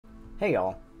Hey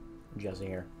y'all, Jesse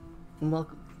here, and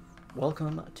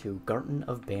welcome to Garten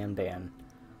of Banban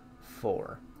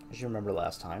IV. As you remember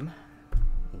last time,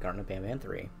 in Garten of Banban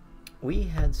III, we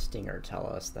had Stinger tell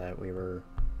us that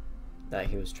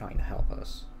he was trying to help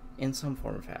us in some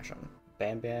form or fashion.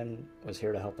 Banban was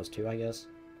here to help us too, I guess,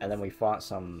 and then we fought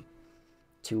some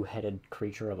two-headed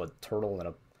creature of a turtle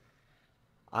and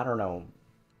I don't know.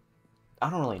 I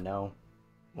don't really know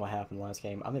what happened last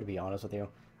game. I'm gonna be honest with you.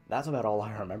 That's about all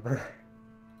I remember.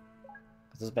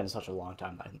 Because it's been such a long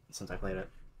time since I played it.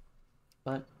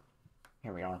 But,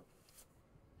 here we are.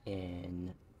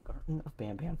 In Garten of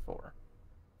Banban IV.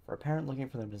 For a parent looking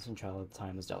for their missing child,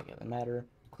 time is delicate and matter.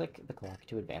 Click the clock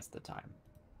to advance the time.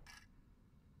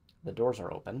 The doors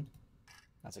are open.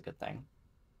 That's a good thing.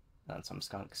 And then some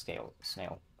skunk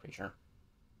snail creature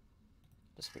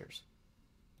disappears.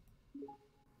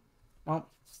 Well,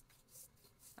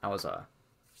 that was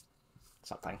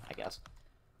something, I guess.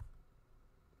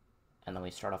 And then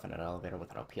we start off in an elevator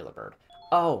with an Opila bird.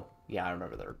 Oh, yeah, I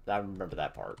remember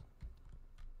that part.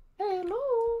 Hello.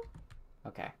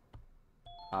 Okay.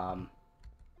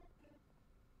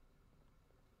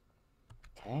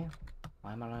 Okay.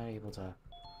 Why am I not able to?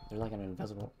 They're like an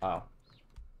invisible. Oh.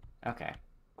 Okay.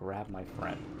 Grab my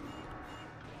friend.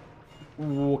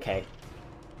 Okay.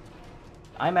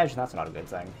 I imagine that's not a good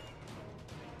thing.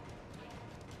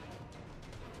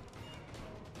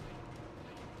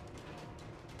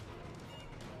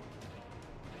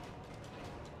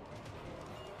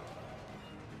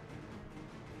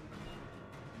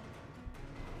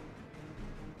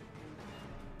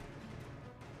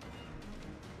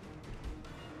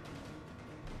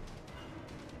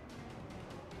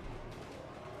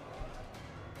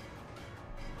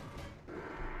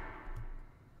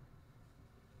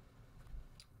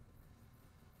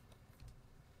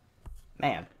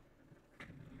 Man.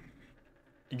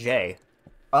 J.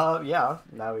 Yeah.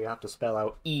 Now you have to spell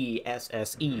out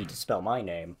E-S-S-E to spell my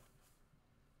name.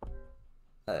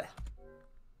 Ugh.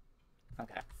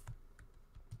 Okay.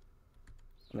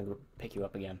 Let me go pick you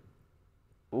up again.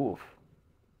 Oof.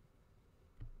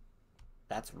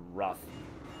 That's rough.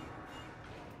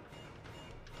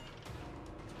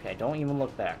 Okay, don't even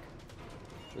look back.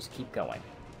 Just keep going.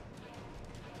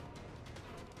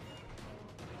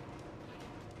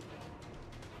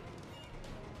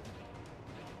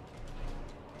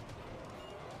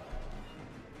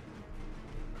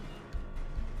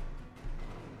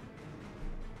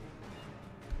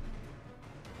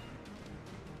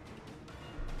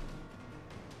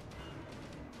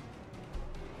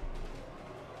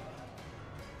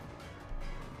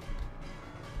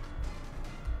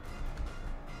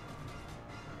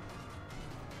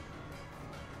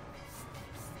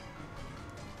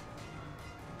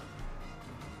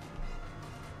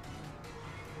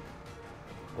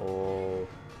 Oh.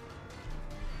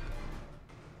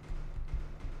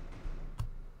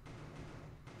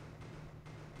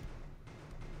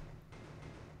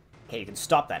 Okay, you can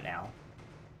stop that now.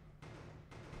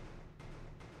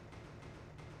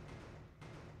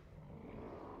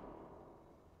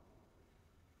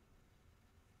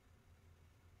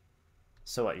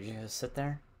 So what, you're just gonna sit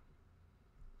there?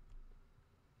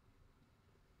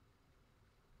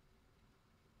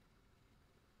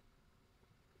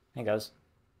 Hey guys.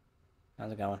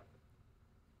 How's it going?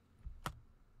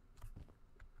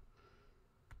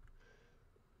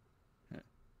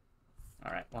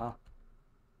 Alright, well.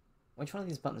 Which one of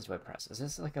these buttons do I press? Is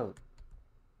this like a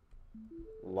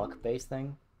luck-based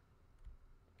thing?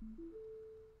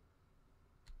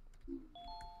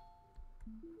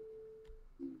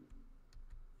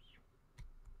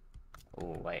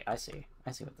 Oh, wait, I see.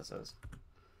 I see what this is.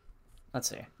 Let's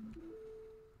see.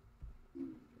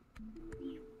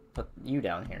 Put you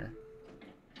down here.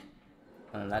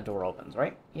 And then that door opens,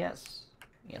 right? Yes.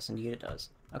 Yes, indeed it does.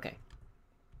 Okay.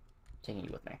 Taking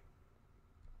you with me.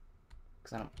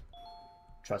 Because I don't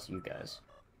trust you guys.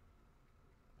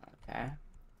 Okay.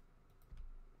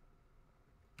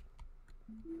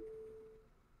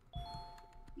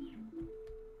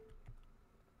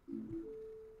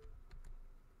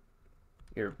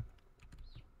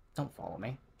 Don't follow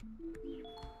me.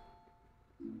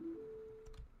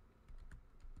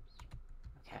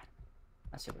 Okay.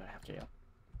 Let's see what I have to do.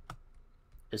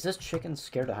 Is this chicken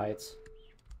scared of heights?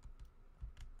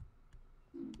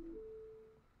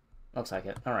 Looks like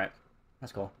it. Alright.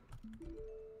 That's cool.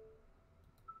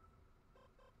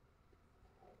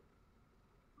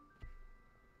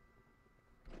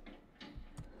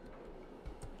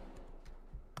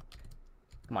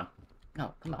 Come on.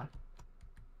 No, come on.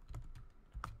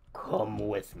 Come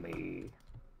with me.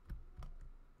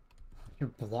 You're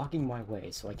blocking my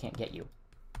way, so I can't get you.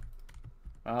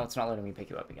 Well, it's not letting me pick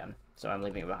you up again, so I'm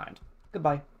leaving you behind.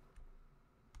 Goodbye.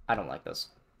 I don't like this.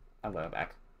 I'm going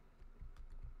back.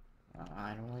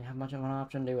 I don't really have much of an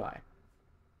option, do I?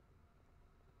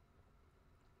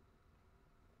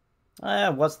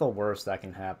 What's the worst that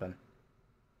can happen?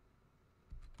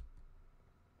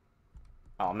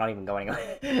 Oh, I'm not even going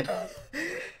anywhere.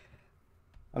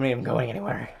 I'm not even going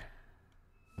anywhere.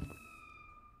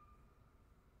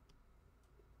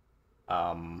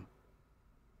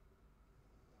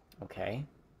 Okay.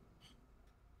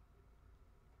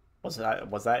 Was that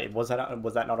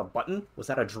not a button? Was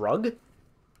that a drug?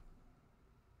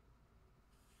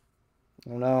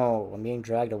 Oh no, I'm being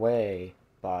dragged away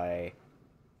by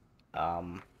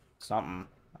something.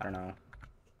 I don't know.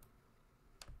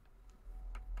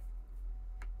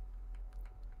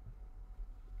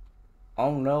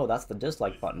 Oh no, that's the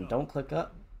dislike button. Don't click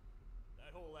up.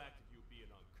 That whole act of you being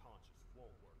unconscious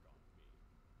won't work on me.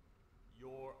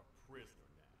 You're a prisoner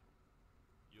now.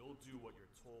 You'll do what you're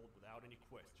told without any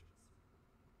questions.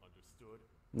 Understood?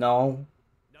 No.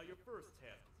 Now your first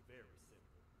task is very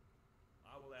simple.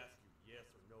 I will ask you yes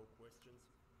or no questions,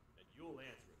 and you'll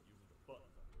answer it using the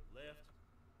buttons on your left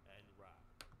and right.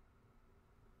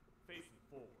 Facing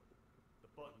forward, the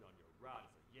button on your right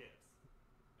is a yes,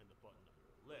 and the button on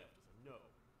your left is a no.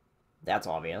 That's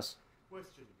obvious.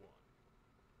 Question 1.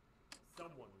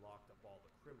 Someone locked up all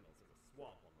the criminals in the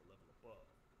swamp on the level above.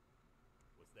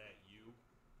 Was that you?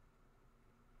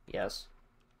 Yes.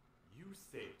 You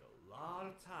saved a lot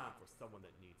of time for someone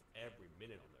that needs every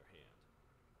minute on their hand.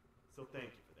 So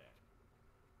thank you for that.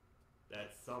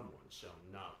 That someone shall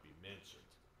not be mentioned.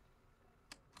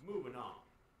 Moving on.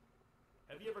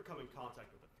 Have you ever come in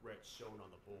contact with the threat shown on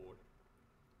the board?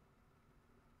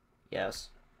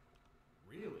 Yes.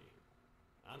 Really?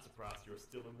 I'm surprised you're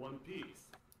still in one piece.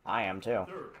 I am too.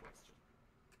 Third question.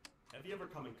 Have you ever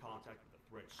come in contact with the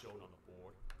threat shown on the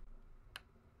board?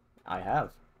 I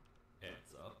have.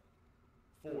 Heads up.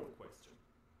 Fourth question.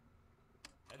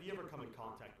 Have you ever come in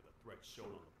contact with the threat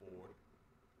shown on the board?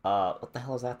 What the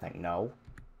hell is that thing? No.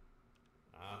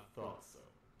 I thought so.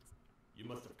 You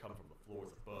must have come from the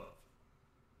floors above.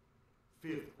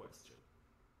 Fifth question.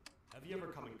 Have you ever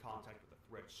come in contact with the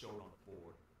threat shown on the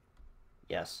board?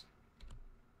 Yes.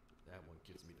 That one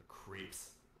gives me the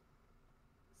creeps.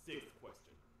 Sixth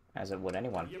question. As it would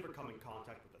anyone. Have you ever come in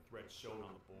contact with the threat shown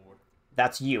on the board?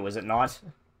 That's you, is it not?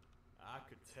 I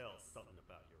could tell something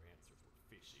about your answers were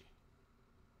fishy.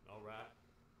 Alright,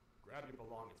 grab your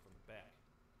belongings from the back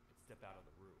and step out of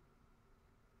the room.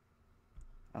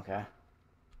 Okay.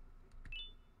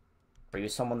 Are you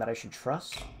someone that I should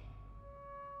trust?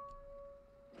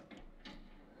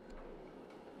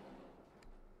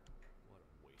 What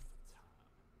a waste of time.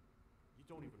 You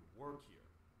don't even work here.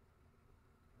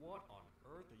 What on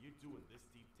earth are you doing this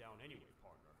deep down anyway,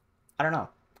 partner? I don't know,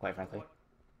 quite frankly. What?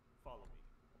 Follow me.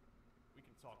 We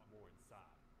can talk more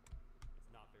inside.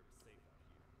 It's not very safe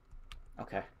out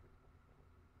here. Okay.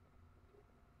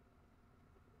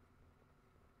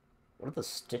 What are the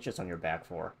stitches on your back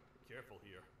for? Careful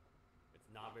here. It's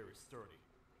not very sturdy.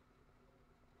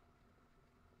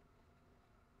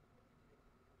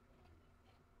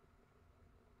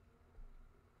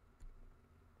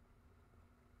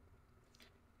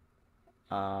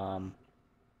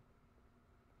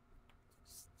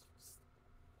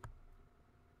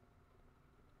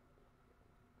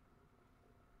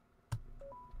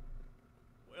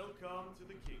 Welcome to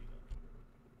the kingdom.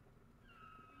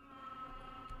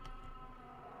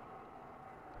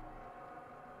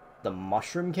 The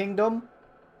Mushroom Kingdom?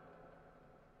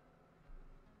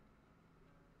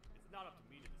 It's not up to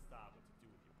me to decide what to do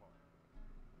with your partner.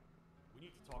 We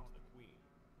need to talk to the queen.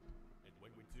 And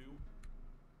when we do,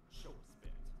 show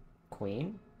respect.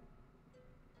 Queen?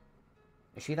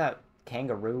 Is she that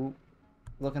kangaroo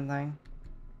looking thing?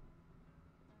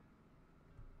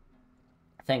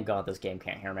 Thank God this game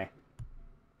can't hear me.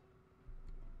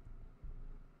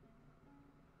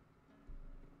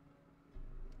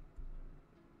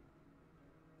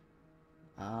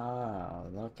 Ah,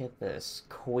 look at this.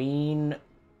 Queen...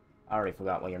 I already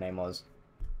forgot what your name was.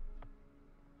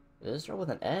 Does this start with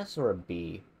an S or a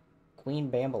B? Queen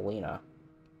Bambalina.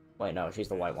 Wait, no, she's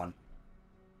the white one.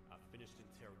 I've finished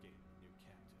interrogating the new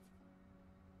captive.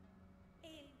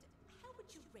 And how would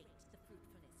you rate the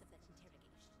fruitfulness of that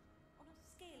interrogation on a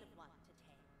scale of 1 to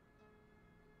 10?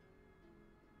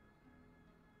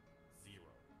 0.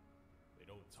 They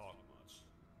don't talk much.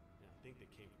 And I think they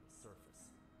came from the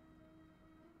surface.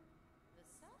 The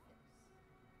surface?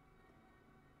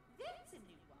 That's a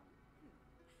new one.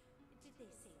 Did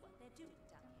they say what they're doing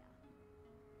down here?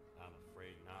 I'm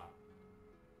afraid not.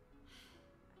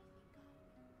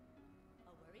 I think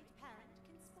a worried parent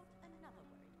can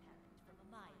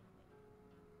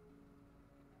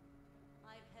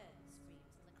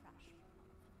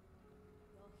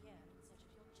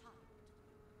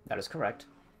That is correct,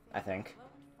 I think.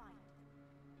 won't find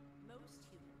them. Most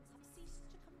humans have ceased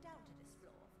to come down to this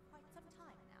floor for quite some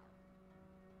time now.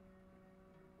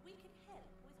 We can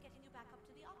help with getting you back up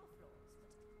to the upper floors,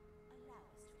 but allow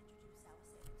us to introduce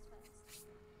ourselves first.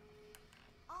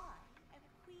 I am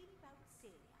Queen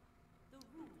Bouncelia, the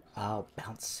ruler. Oh,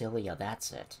 Bouncilia,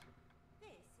 that's it.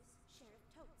 This is Sheriff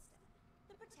Toadstone,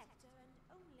 the protector and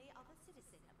only other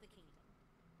citizen of the kingdom.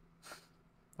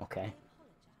 Okay. I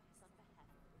apologize on behalf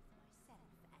of both myself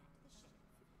and the sheriff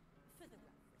for the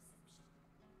rough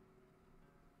reception.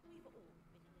 We've all been a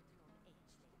little on edge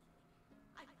lately.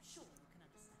 I'm sure you can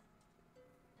understand.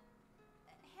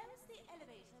 How's the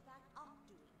elevator back up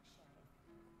doing, Sheriff?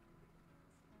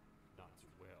 Not too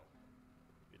well.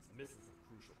 It's missing some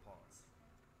crucial parts.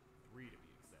 3 to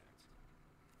be exact.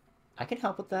 I can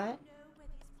help with that. Do you know where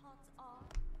these parts are?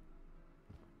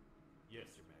 Yes,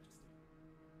 Your Majesty.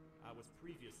 I was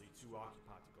previously too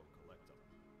occupied to go collect them.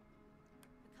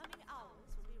 The coming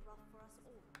hours will be rough for us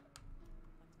all.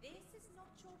 But this is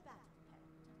not your battle, Parent.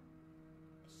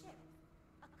 Sheriff,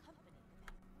 accompany the men.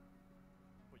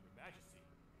 But Your Majesty,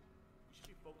 we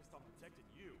should be focused on protecting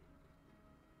you.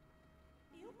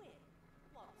 You will,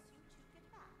 once you two get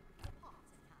back to the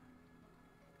parts in hand.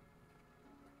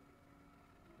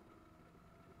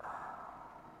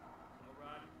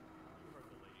 Alright, you heard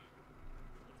the lady.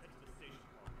 Let's head to the station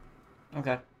park.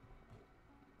 Okay.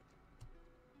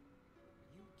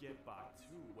 You get by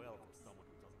too well for someone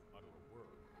who doesn't utter a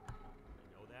word.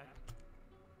 You know that?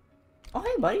 Oh,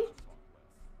 hey, buddy. Talk less.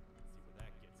 See where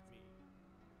that gets me.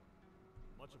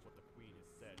 Much of what the Queen has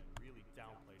said really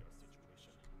downplayed our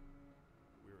situation.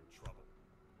 We're in trouble.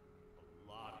 A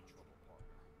lot of trouble,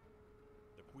 partner.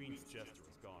 The Queen's jester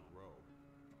has gone rogue.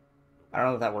 I don't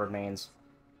know what that word means.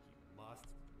 He must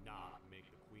not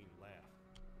make the Queen laugh.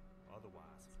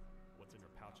 Otherwise, what's in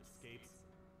her pouch escapes,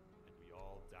 and we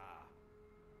all die.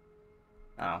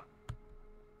 Oh.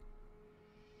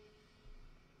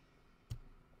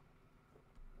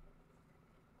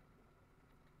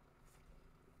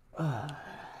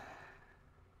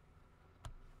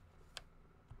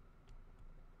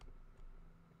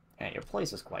 Yeah, your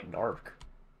place is quite dark.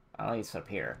 At least up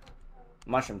here.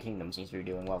 Mushroom Kingdom seems to be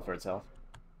doing well for itself.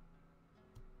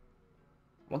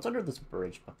 What's under this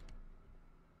bridge?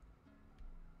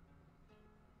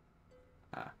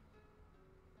 Ah.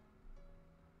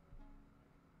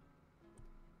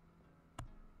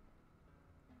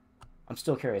 I'm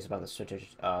still curious about the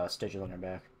sigil on your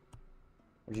back.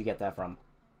 Where'd you get that from?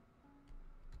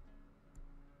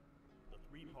 The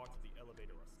 3 parts of the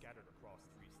elevator are scattered across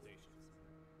 3 stations,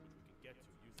 which we can get to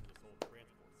using this old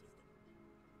transport system.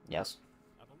 Yes.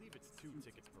 I believe it's 2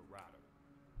 tickets per rider.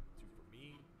 2 for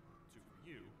me, 2 for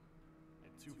you,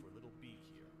 and 2 for little B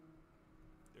here.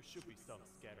 There should be some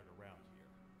scattered around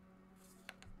here.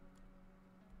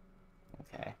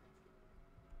 Okay.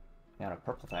 Got a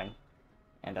purple thing.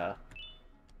 And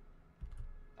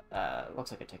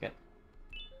looks like a ticket.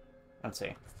 Let's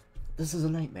see. This is a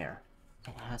nightmare.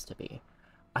 It has to be.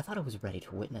 I thought I was ready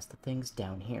to witness the things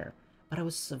down here, but I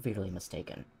was severely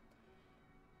mistaken.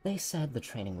 They said the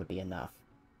training would be enough.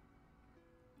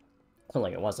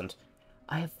 Clearly it wasn't.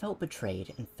 I have felt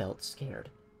betrayed and felt scared,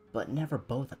 but never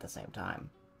both at the same time.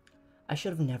 I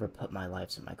should have never put my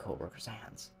lives in my co-workers'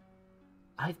 hands.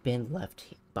 I've been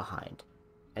left behind,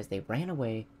 as they ran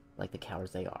away like the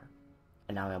cowards they are,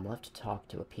 and now I'm left to talk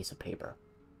to a piece of paper.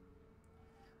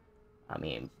 I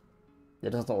mean, it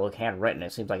doesn't look handwritten,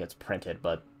 it seems like it's printed,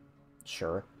 but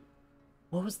sure.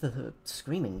 What was the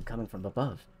screaming coming from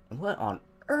above? And what on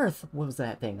earth was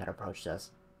that thing that approached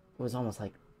us? It was almost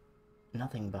like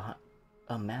nothing but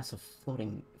a massive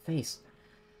floating face.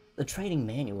 The training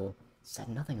manual said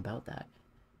nothing about that,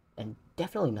 and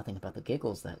definitely nothing about the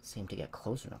giggles that seemed to get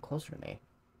closer and closer to me.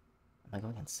 Am I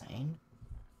going insane?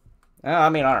 I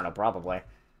mean, I don't know, probably.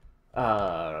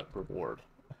 Reward.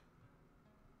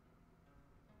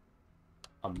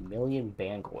 1,000,000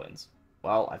 band coins.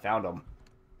 Well, I found them.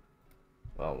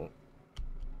 Well,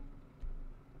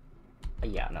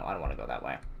 yeah, no, I don't want to go that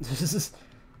way.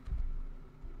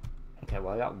 Okay,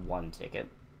 well, I got 1 ticket.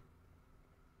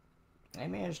 I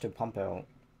managed to pump out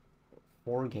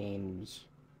 4 games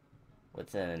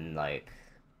within, like,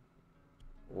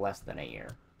 less than a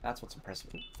year. That's what's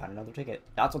impressive. Find another ticket.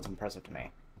 That's what's impressive to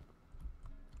me.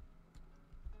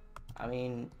 I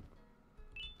mean...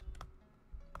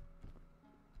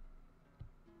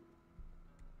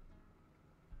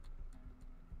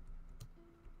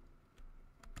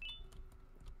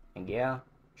 And yeah,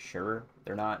 sure,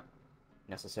 they're not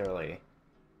necessarily,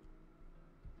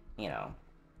 you know,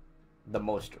 the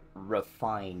most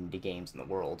refined games in the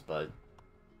world, but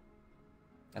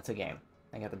that's a game.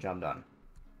 I got the job done.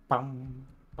 Bum,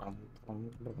 bum, bum,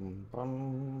 bum,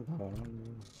 bum,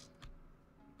 bum.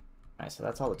 Alright, so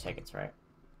that's all the tickets, right?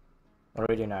 What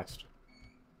do we do next?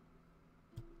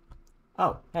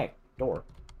 Oh, hey, door.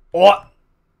 What?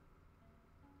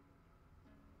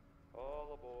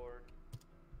 All aboard.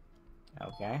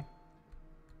 Okay.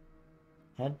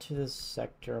 Head to the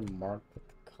sector marked with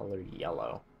the color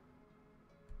yellow.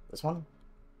 This one?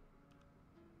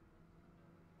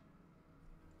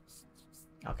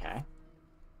 Okay.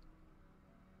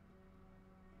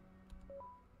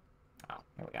 Oh,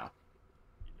 here we go.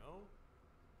 You know,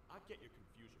 I get your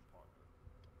confusion, partner.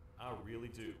 I really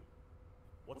do.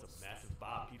 What's a massive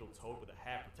bipedal toad with a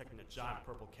hat protecting a giant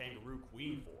purple kangaroo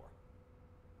queen for?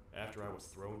 After I was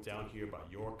thrown down here by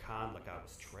your kind like I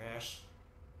was trash,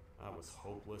 I was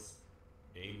hopeless,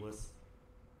 aimless,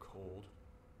 cold,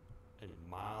 and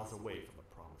miles away from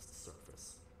the promised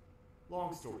surface.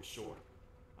 Long story short,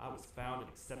 I was found and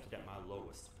accepted at my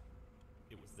lowest.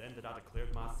 It was then that I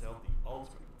declared myself the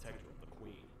ultimate protector of the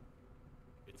Queen.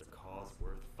 It's a cause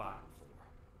worth fighting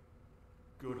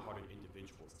for. Good-hearted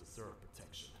individuals deserve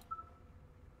protection.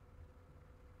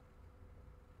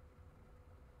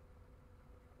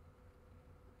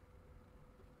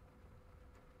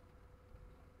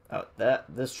 Oh,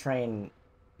 this train's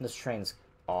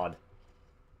odd.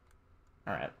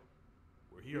 Alright.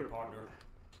 We're here, partner.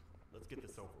 Let's get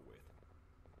this over with.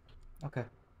 Okay.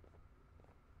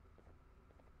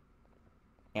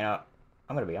 You know,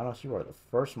 I'm gonna be honest, you are the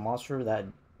first monster that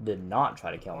did not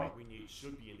try to kill me. What we need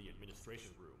should be in the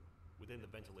administration room, within the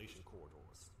ventilation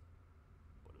corridors.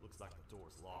 But it looks like the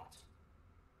door's locked.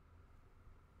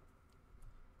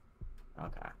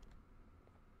 Okay.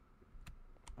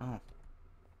 Oh.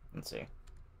 Let's see.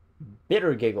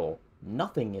 Bitter giggle.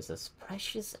 Nothing is as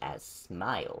precious as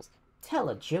smiles. Tell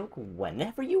a joke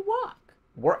whenever you walk.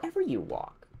 Wherever you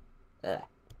walk. Ugh.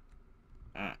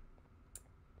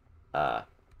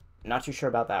 Not too sure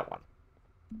about that one.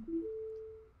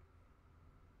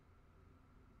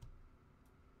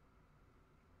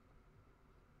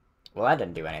 Well, that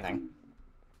didn't do anything.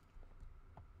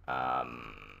 Let's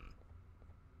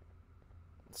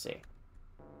see.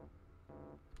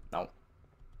 Nope.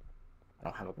 I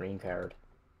don't have a green card.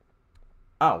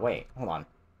 Oh, wait. Hold on.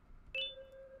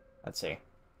 Let's see.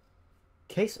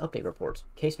 Case update report.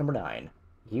 Case number 9.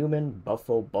 Human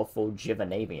Buffo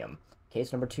Jivanavium.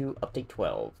 Case number 2, update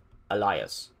 12.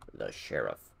 Elias, the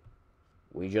sheriff.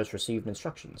 We just received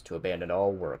instructions to abandon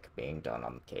all work being done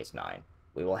on case 9.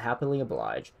 We will happily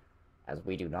oblige, as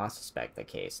we do not suspect that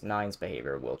case 9's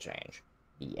behavior will change.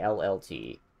 The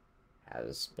LLT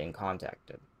has been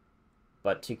contacted.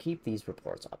 But to keep these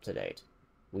reports up to date,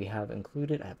 we have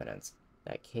included evidence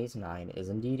that case 9 is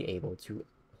indeed able to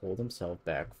hold himself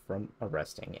back from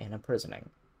arresting and imprisoning,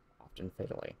 often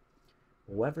fatally.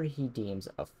 Whoever he deems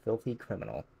a filthy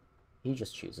criminal, he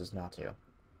just chooses not to.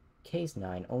 Case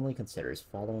 9 only considers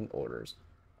following orders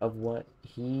of what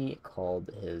he called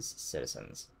his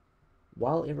citizens.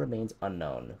 While it remains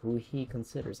unknown who he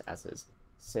considers as his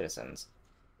citizens,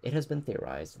 it has been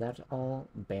theorized that all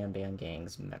Banban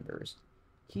Gang's members,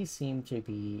 he seemed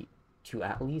to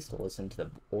at least listen to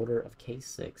the order of Case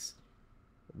 6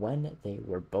 when they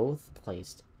were both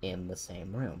placed in the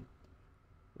same room.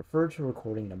 Refer to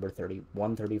recording number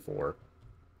 134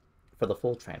 for the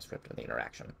full transcript of the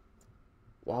interaction.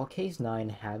 While Case 9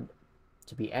 had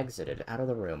to be exited out of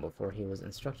the room before he was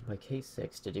instructed by Case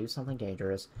 6 to do something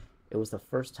dangerous, it was the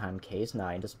first time Case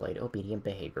 9 displayed obedient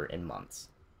behavior in months.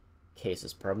 Case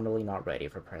is permanently not ready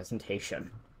for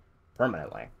presentation.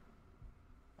 Permanently.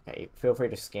 Okay, feel free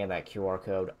to scan that QR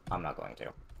code. I'm not going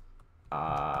to.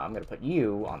 I'm going to put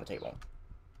you on the table.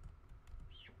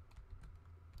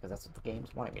 Because that's what the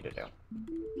game's wanting me to do.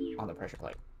 On the pressure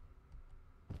plate.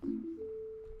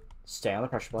 Stay on the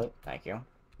pressure plate. Thank you.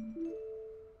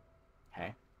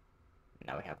 Okay.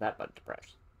 Now we have that button to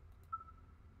press.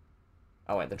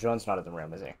 Oh wait, the drone's not in the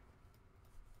room, is he?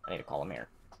 I need to call him here.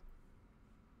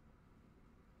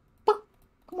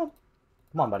 Come on.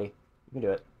 Come on, buddy. You can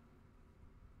do it.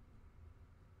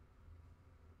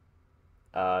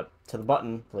 To the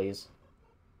button, please.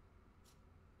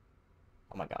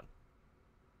 Oh my god.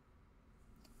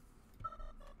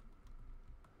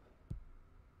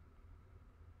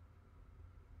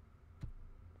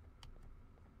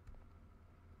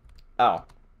 Oh.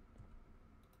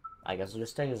 I guess it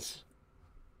just stays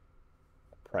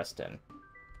pressed in.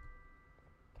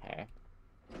 Okay.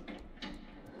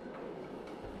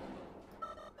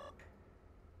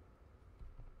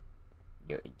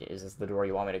 Is this the door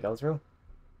you want me to go through?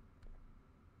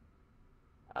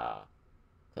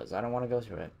 Because I don't want to go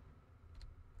through it.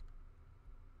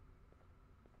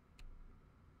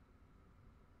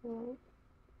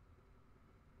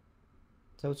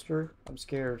 Toaster, I'm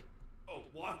scared. Oh,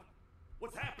 what?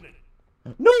 What's happening?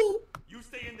 No! You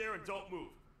stay in there and don't move.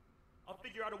 I'll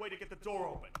figure out a way to get the door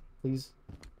open. Please.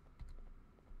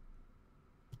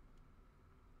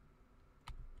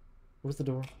 Where's the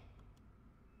door?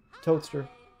 Toaster.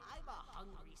 I'm a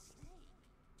hungry snake.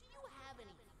 Do you have any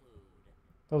food?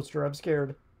 Toaster, I'm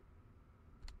scared.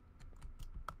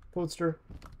 Toaster.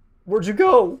 Where'd you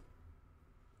go?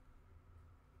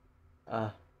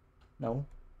 No.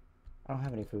 I don't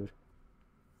have any food.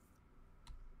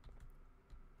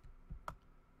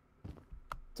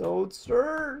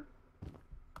 Toaster!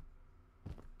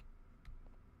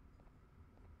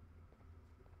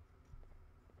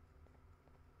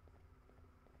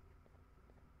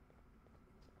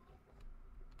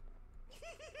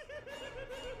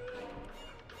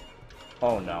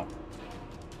 Oh no.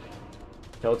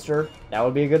 Toaster, now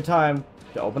would be a good time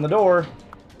to open the door.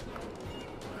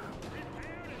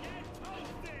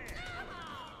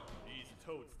 These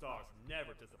toad stars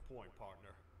never disappoint, partner.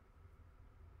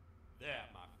 That,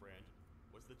 my friend,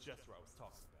 was the jester I was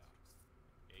talking about,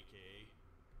 aka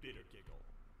Bitter Giggle.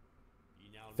 He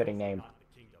now knows Fitting we're name. not in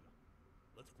the kingdom.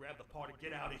 Let's grab the part and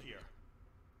get out of here.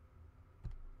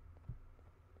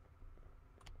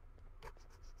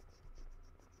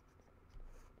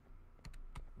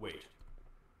 Wait,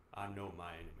 I know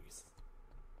my enemies.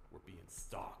 We're being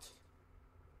stalked.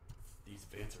 These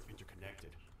vents are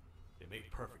interconnected. They make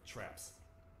perfect traps.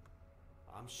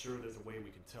 I'm sure there's a way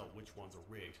we can tell which ones are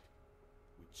rigged.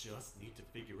 We just need to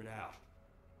figure it out.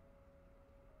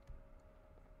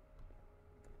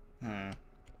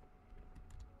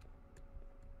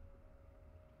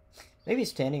 Maybe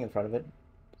standing in front of it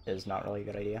is not really a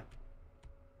good idea.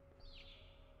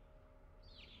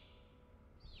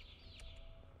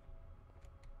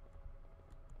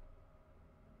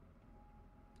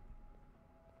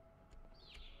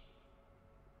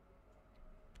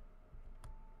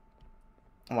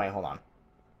 Wait, hold on.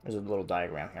 There's a little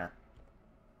diagram here.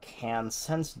 Can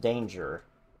sense danger.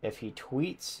 If he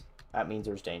tweets, that means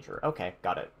there's danger. Okay,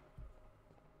 got it.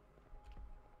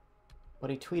 But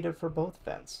he tweeted for both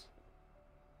vents.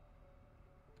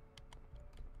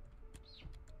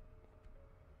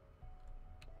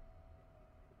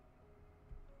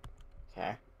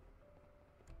 Okay.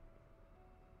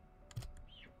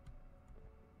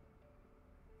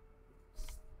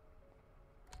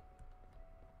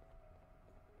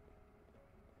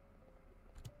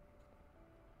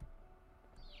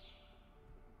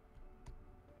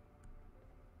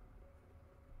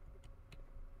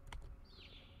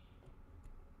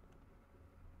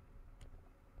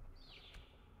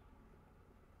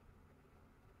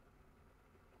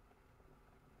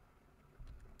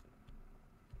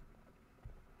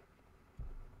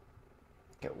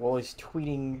 Okay, well, he's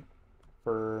tweeting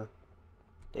for...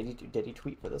 Did he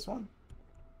tweet for this one?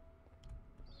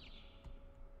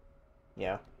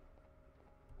 Yeah.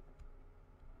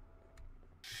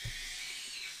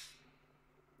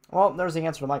 Well, there's the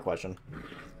answer to my question.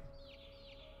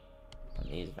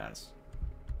 And these vents.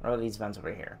 What are these vents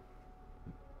over here?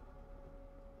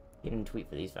 He didn't tweet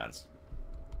for these vents.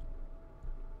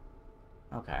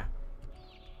 Okay.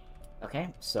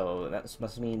 Okay, so that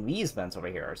must mean these vents over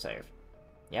here are safe.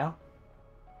 Yeah?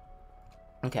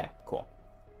 Okay, cool.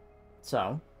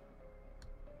 So...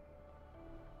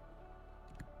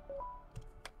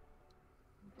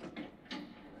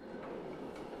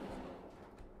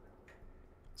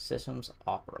 systems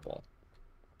operable.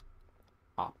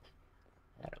 Operable.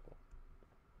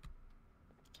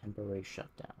 Temporary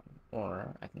shutdown.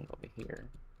 Or I can go over here.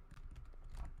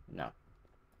 No.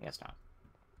 I guess not.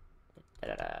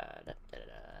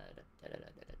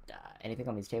 Anything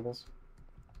on these tables?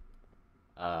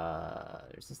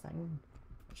 There's this thing.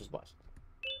 Which is what?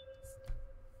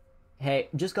 Hey,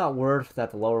 just got word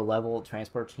that the lower level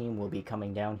transport team will be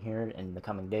coming down here in the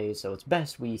coming days, so it's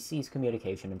best we cease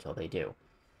communication until they do.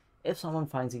 If someone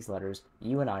finds these letters,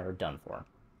 you and I are done for.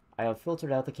 I have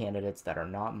filtered out the candidates that are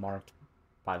not marked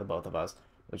by the both of us,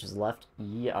 which has left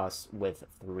us with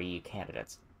 3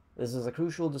 candidates. This is a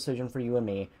crucial decision for you and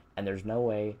me, and there's no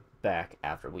way back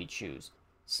after we choose,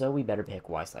 so we better pick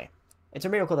wisely. It's a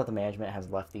miracle that the management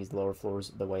has left these lower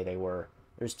floors the way they were.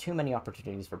 There's too many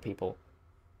opportunities for people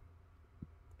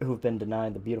who've been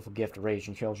denied the beautiful gift of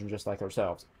raising children just like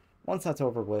ourselves. Once that's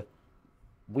over with,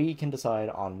 we can decide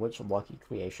on which lucky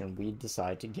creation we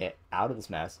decide to get out of this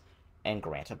mess and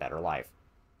grant a better life.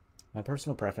 My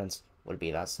personal preference would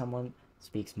be that someone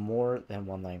speaks more than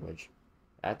one language.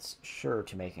 That's sure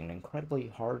to make an incredibly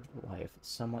hard life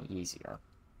somewhat easier.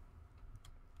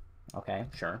 Okay,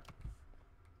 sure.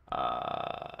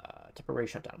 Temporary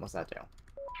shutdown, what's that do?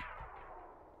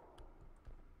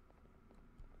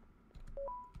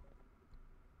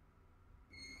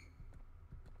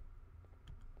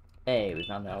 Hey, we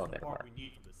found the That's the elevator part part. we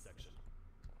need from this section.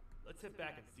 Let's head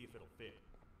back and see if it'll fit.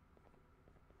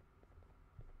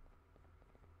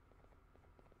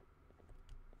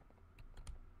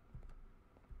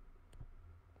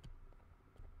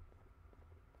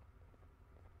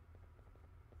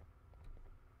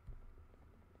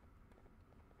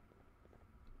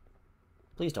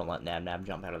 Please don't let Nab Nab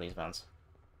jump out of these vents.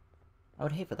 I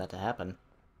would hate for that to happen.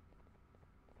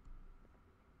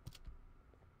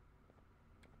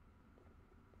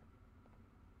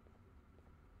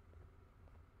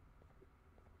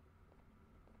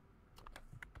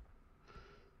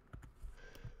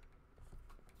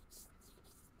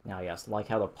 Now, yes, like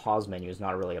how the pause menu is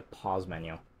not really a pause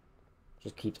menu.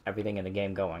 Just keeps everything in the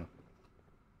game going.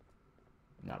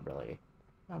 Not really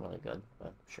good,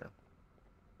 but sure.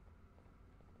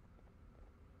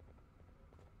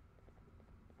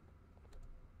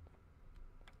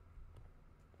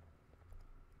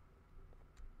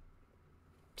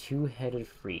 Two-headed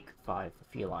freak, 5,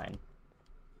 feline,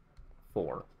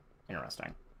 4.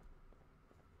 Interesting.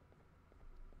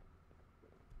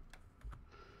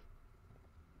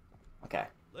 Okay.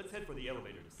 Let's head for the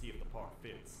elevator to see if the part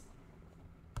fits.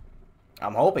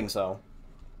 I'm hoping so.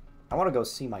 I want to go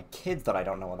see my kids that I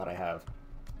don't know that I have.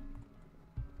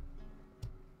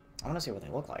 I want to see what they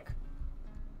look like.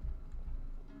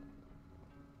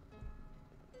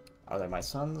 Are they my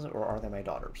sons or are they my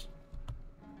daughters?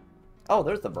 Oh,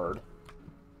 there's the bird.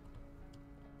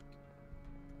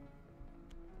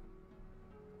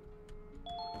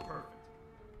 Perfect.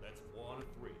 That's 1 of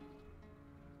 3.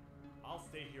 I'll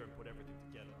stay here and put everything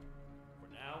together. For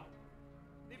now,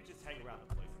 maybe just hang around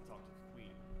the place and talk to the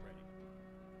queen when you're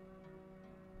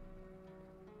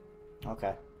ready.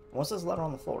 Okay. What's this letter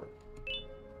on the floor?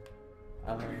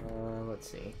 Let's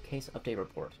see. Case update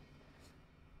report.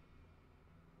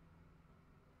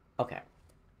 Okay.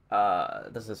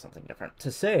 This is something different.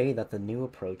 To say that the new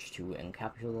approach to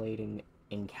encapsulating...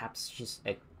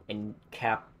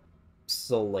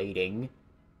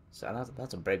 So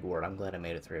that's a big word. I'm glad I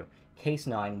made it through. Case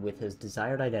 9 with his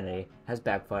desired identity has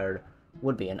backfired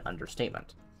would be an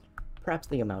understatement. Perhaps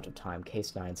the amount of time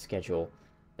Case 9's schedule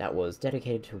that was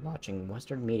dedicated to watching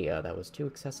Western media that was too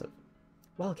excessive.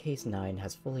 While Case 9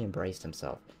 has fully embraced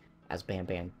himself as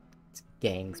Banban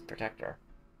Gang's protector,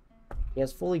 he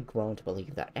has fully grown to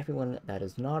believe that everyone that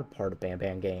is not a part of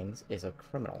Banban Gangs is a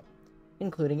criminal,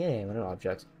 including inanimate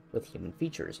objects with human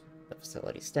features, the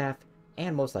facility staff,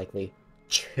 and most likely,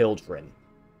 children.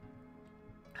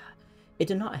 It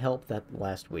did not help that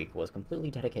last week was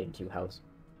completely dedicated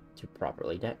to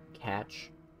properly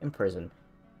catch, imprison,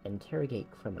 interrogate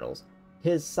criminals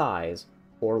his size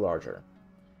or larger.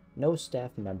 No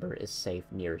staff member is safe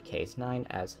near Case 9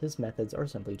 as his methods are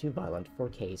simply too violent for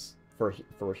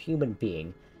a human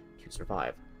being to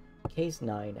survive. Case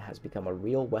 9 has become a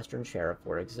real Western sheriff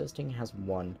where existing as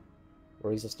one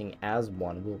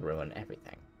will ruin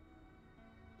everything.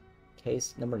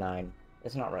 Case number 9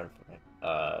 is not ready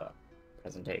for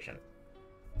presentation.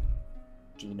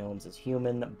 Genomes is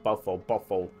human, buffo,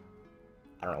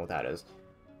 I don't know what that is,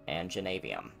 and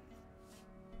Genavium.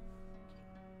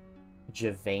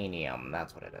 Javanium,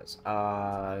 that's what it is.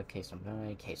 Case number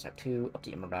 9, case type 2,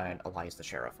 update number 9, Elias the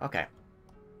Sheriff. Okay.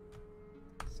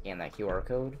 Scan that QR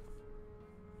code.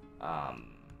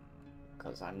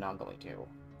 Because I'm not going to.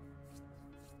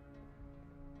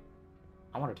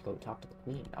 I wanted to go talk to the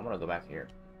queen. I want to go back here.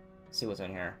 See what's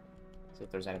in here. See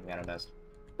if there's anything that I missed.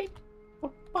 Beep.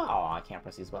 Oh, I can't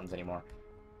press these buttons anymore.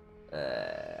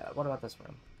 What about this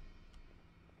room?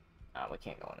 We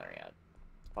can't go in there yet.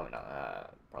 Probably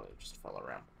not, probably just follow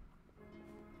around.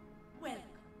 Welcome back.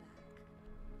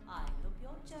 I hope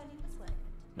your journey was worth it.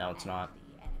 No, it's and not.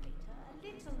 the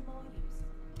elevator a little more useful.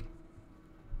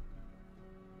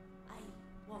 I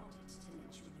wanted to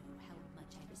let you know how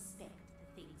much I respect the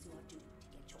things you are doing to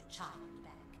get your child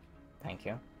back. Thank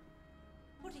you.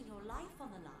 Putting your life on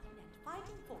the line and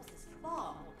fighting forces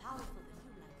far more powerful than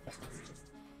you like this is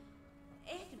just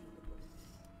admirable.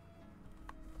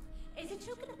 As a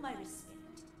token of my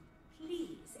respect,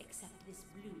 please accept this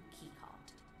blue keycard.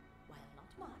 While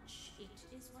not much, it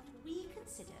is what we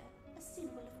consider a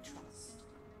symbol of trust.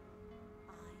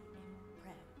 I am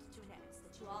proud to announce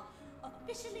that you are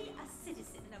officially a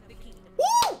citizen of the kingdom.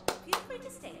 Woo! Feel free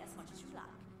to stay as much as you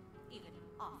like, even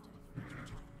after you get your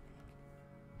child back.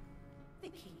 The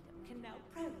kingdom can now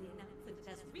proudly announce that it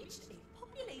has reached a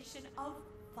population of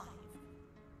 5.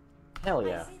 Hell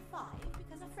yeah. I say 5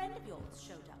 because a friend of yours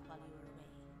showed up while you were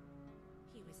away.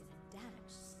 He was in a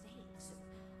damaged state, so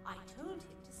I told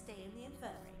him to stay in the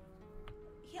infirmary.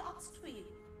 He asked for you,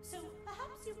 so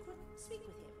perhaps you could speak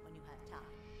with him when you had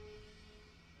time.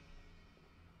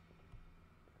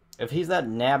 If he's that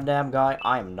nab guy,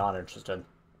 I am not interested.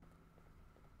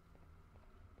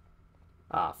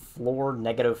 Floor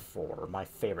 -4. My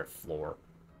favorite floor.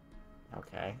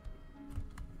 Okay.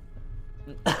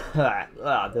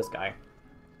 This guy.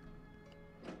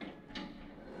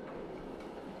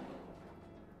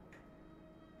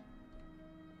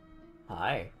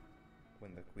 Hi.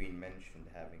 When the Queen mentioned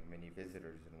having many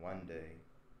visitors in one day,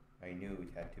 I knew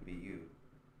it had to be you.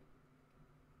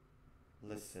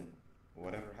 Listen,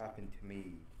 whatever happened to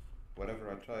me,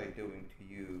 whatever I tried doing to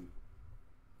you,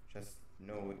 just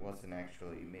know it wasn't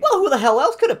actually me. Well, who the hell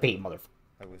else could it be, motherfucker?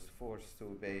 I was forced to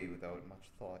obey without much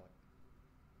thought.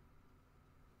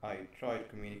 I tried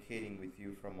communicating with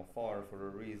you from afar for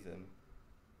a reason.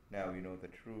 Now you know the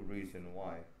true reason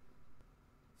why.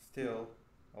 Still,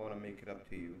 I want to make it up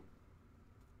to you.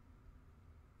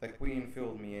 The Queen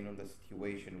filled me in on the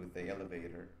situation with the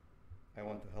elevator. I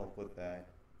want to help with that.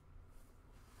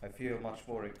 I feel much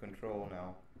more in control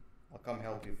now. I'll come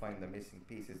help you find the missing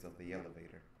pieces of the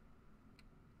elevator.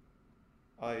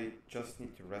 I just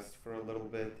need to rest for a little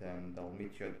bit and I'll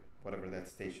meet you at whatever that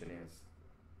station is.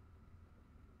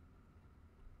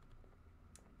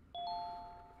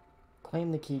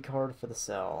 Claim the key card for the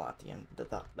cell at the end of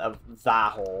the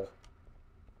hole.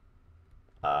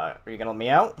 Are you gonna let me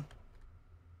out?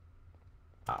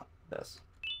 Oh, this.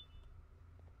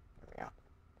 There we go.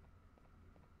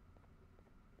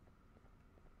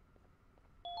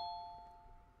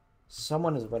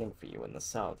 Someone is waiting for you in the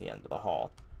cell at the end of the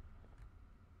hall.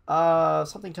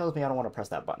 Something tells me I don't want to press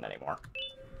that button anymore.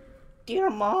 Dear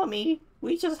Mommy,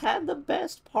 we just had the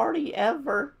best party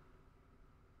ever.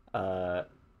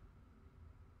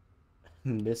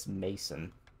 Miss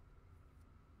Mason.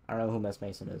 I don't know who Miss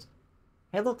Mason is.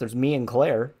 Hey, look, there's me and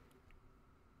Claire.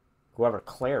 Whoever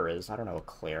Claire is. I don't know a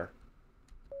Claire.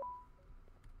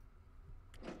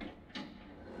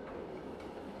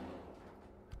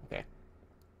 Okay.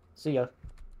 See ya.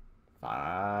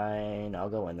 Fine, I'll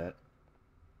go in it.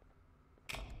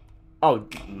 Oh,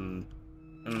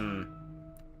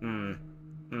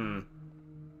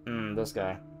 this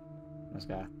guy. This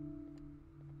guy.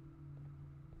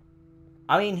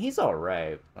 I mean, he's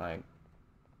alright. Like,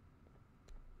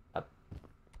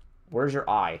 where's your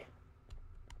eye?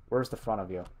 Where's the front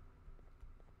of you?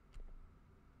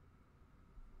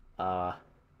 Okay,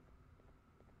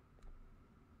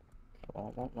 well,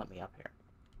 it won't let me up here.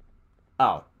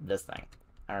 Oh, this thing.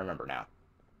 I remember now.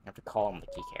 I have to call him the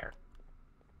key card.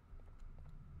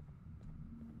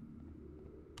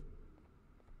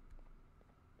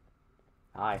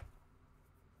 Hi.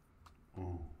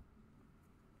 Oh,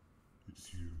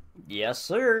 it's you. Yes,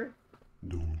 sir.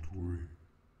 Don't worry.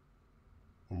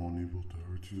 I'm unable to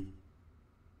hurt you.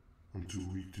 I'm too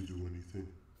weak to do anything.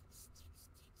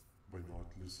 By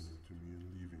not listening to me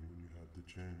and leaving when you had the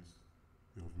chance,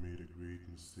 you have made a great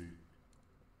mistake.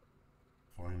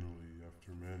 Finally,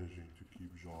 after managing to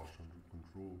keep Josh under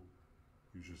control,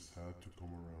 you just had to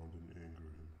come around and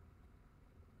anger him.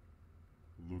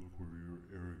 Look where your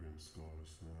arrogance got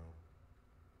us now.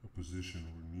 A position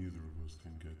where neither of us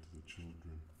can get to the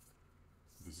children.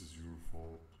 This is your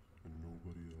fault and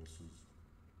nobody else's.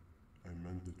 I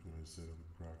meant it when I said I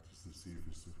would practice the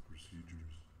safest of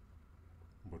procedures.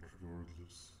 But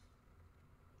regardless,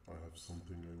 I have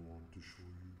something I want to show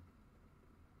you.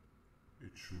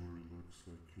 It sure looks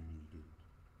like you need it.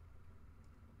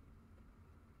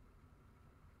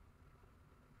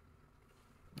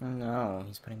 Oh no,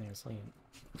 he's putting me to sleep.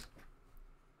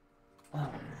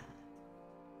 Oh.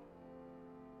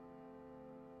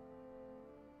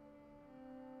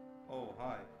 Oh,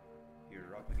 hi.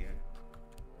 You're up again.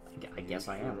 I guess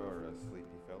I am. You sure are a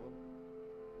sleepy fellow.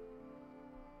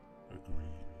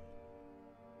 Agreed.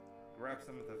 Grab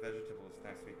some of the vegetable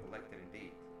snacks we collected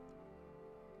indeed.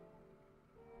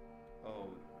 Oh,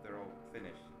 they're all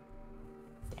finished.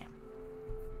 Damn.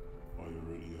 I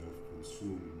already have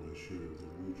consumed my share of the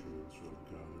nutrients you have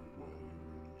gathered while you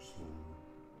were in your slumber.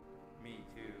 Me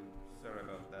too. Sorry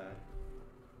about that.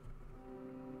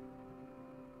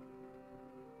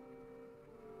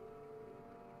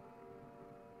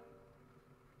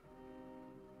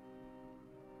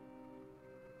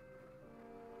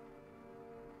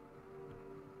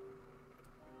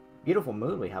 Beautiful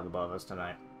mood we have above us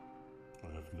tonight. I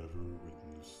have never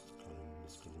witnessed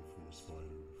kindness coming from a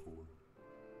spider before.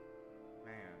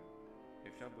 Man,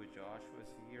 if Shabu Josh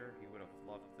was here, he would have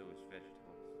loved those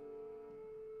vegetables.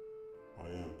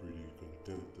 I am pretty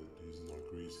content that he's not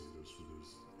gracing us with his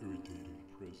irritating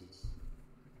presence.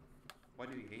 Why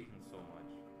do you hate him so much?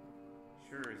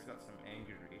 Sure, he's got some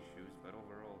anger issues, but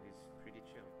overall he's pretty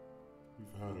chill.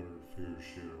 We've had our fair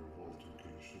share of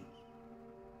altercations.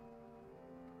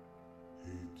 Hey,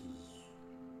 Hate is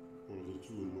one of the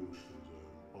two emotions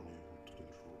I am unable to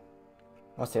control.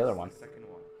 What's the other one? The second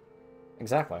one.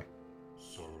 Exactly.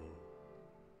 Sorrow.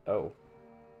 Oh.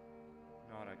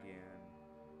 Not again.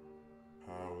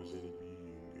 How is any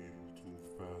being able to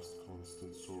move past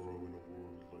constant sorrow in a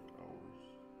world like ours?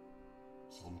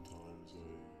 Sometimes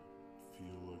I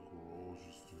feel like we're all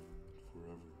just doomed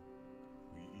forever.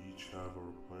 We each have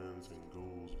our plans and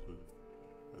goals, but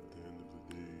at the end of the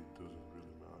day, it doesn't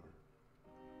really matter.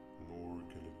 Nor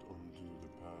can it undo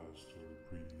the past or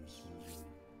previous misery.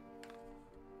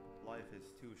 Life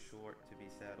is too short to be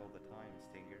sad all the time,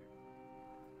 Stinger.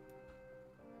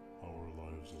 Our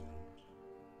lives aren't.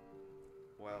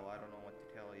 Well, I don't know what to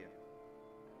tell you.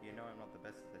 You know I'm not the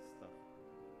best at this stuff.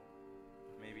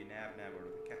 Maybe Nab or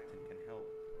the captain can help.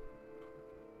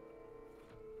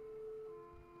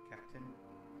 Captain?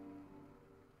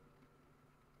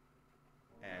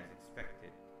 As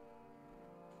expected.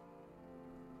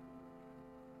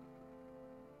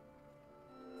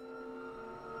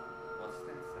 What's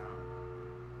that sound?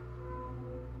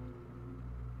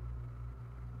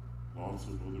 Lots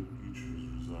of other creatures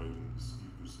reside in this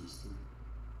ecosystem.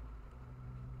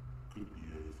 Could be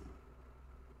anything.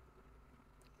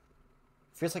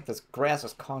 Feels like this grass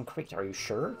is concrete. Are you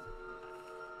sure?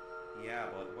 Yeah,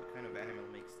 but what kind of animal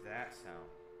makes that sound?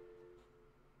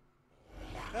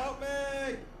 Help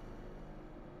me!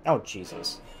 Oh,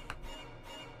 Jesus.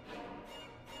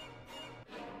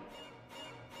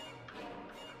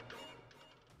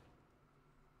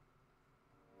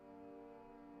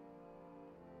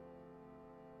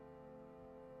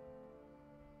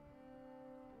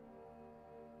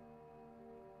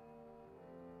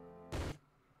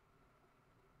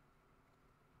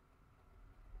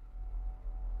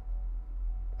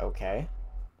 Okay.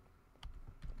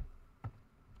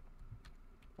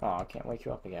 Oh, I can't wake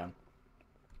you up again.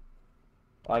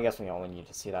 Well, I guess we only need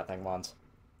to see that thing once.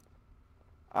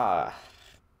 Where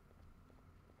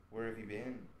have you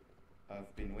been?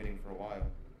 I've been waiting for a while.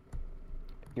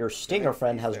 Your The stinger next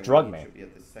friend beast has I drugged will need me. should be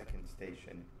at the second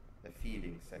station, the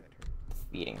feeding sector.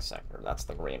 Feeding sector, that's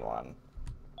the green one.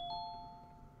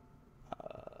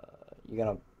 You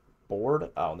gonna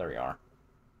board? Oh, there you are.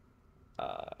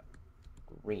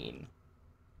 Green.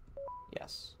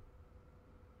 Yes.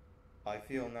 I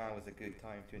feel now is a good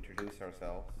time to introduce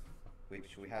ourselves,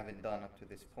 which we haven't done up to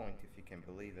this point, if you can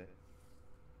believe it.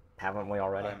 Haven't we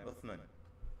already? I'm Uthman.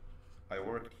 I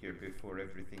worked here before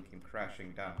everything came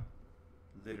crashing down,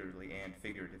 literally and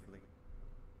figuratively.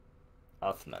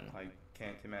 Uthman. I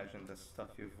can't imagine the stuff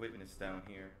you've witnessed down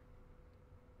here.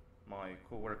 My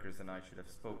co-workers and I should have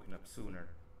spoken up sooner.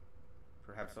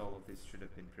 Perhaps all of this should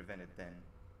have been prevented then.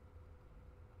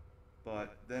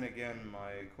 But then again,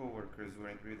 my co-workers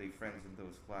weren't really friends in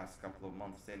those last couple of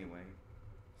months anyway,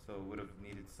 so would have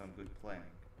needed some good planning.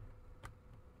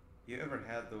 You ever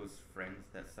had those friends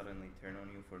that suddenly turn on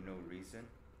you for no reason?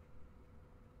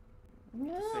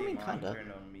 Yeah, To I say mean, mine kinda.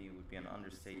 turned on me would be an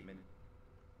understatement.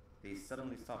 They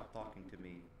suddenly stopped talking to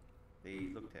me.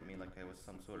 They looked at me like I was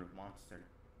some sort of monster.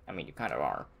 I mean, you kind of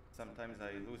are. Sometimes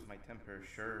I lose my temper,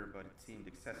 sure, but it seemed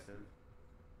excessive.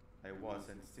 I was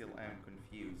and still am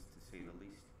confused, to say the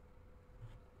least.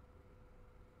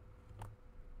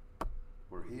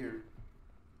 We're here.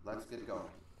 Let's get going.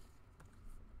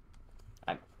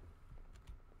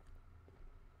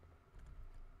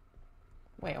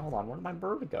 Wait, hold on. Where did my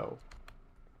bird go?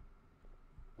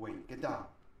 Wait, get down.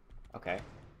 Okay.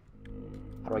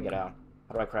 How do I get out?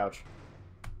 How do I crouch?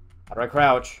 How do I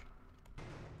crouch?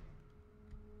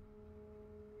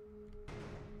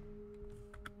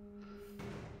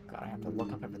 God, I have to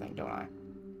look up everything, don't I?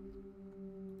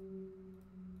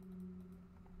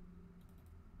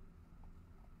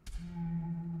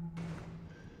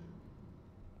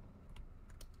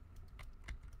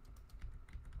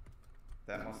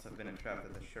 That must have been a trap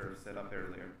that the sheriff set up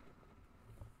earlier.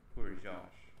 Poor Josh.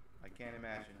 I can't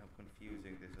imagine how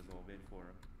confusing this has all been for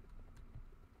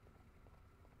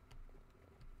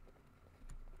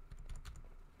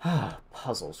him.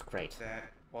 Puzzles, great.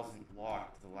 That wasn't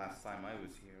locked the last time I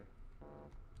was here.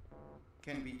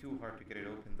 Can't be too hard to get it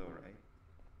open though, right?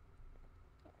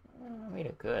 I made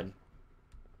it good.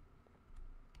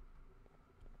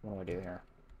 What do I do here?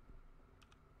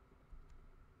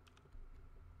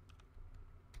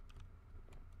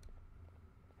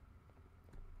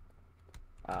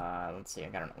 Let's see, I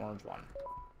got an orange one.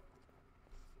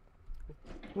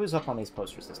 Who's up on these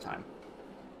posters this time?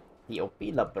 The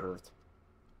Opila bird.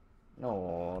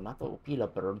 No, not the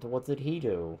Opila bird. What did he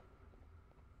do?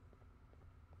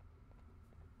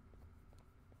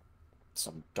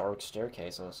 Some dark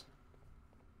staircases.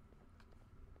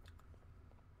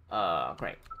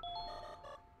 Great.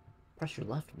 Press your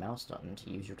left mouse button to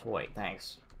use your toy.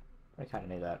 Thanks. I kind of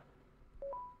knew that.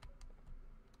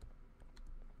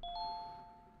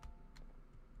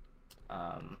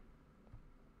 Oh,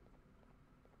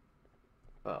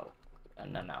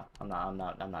 no. I'm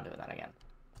not doing that again.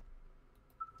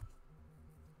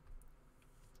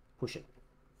 Push it.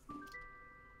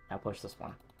 Now push this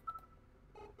one.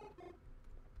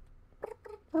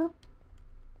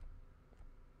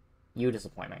 You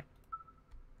disappoint me.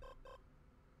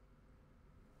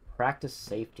 Practice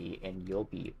safety and you'll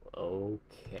be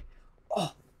okay.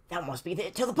 Oh, that must be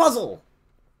to the puzzle!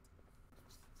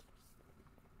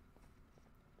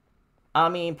 I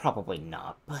mean, probably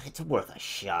not, but it's worth a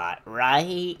shot,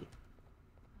 right?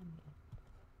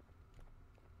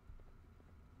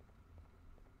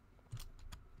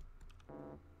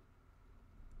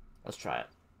 Let's try it.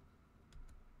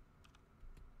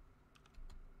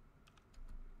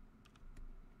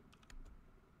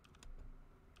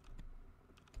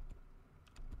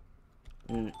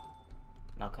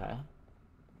 Okay.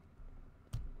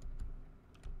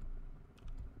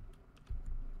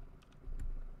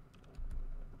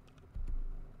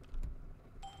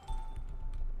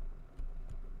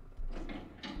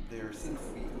 There seems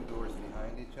to be two doors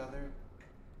behind each other.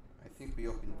 I think we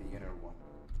opened the inner one.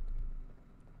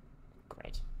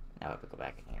 Great. Now I have to go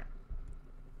back in here.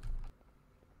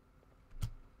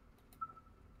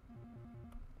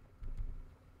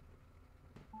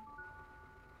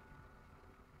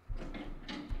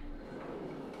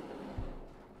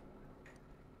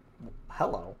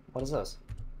 Hello. What is this?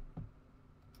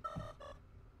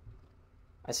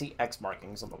 I see X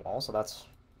markings on the wall, so that's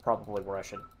probably where I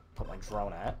should put my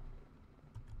drone at.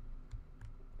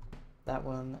 That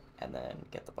one, and then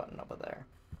get the button over there.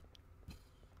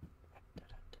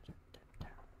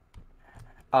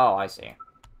 Oh, I see.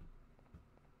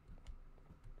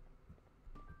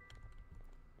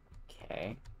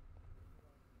 Okay.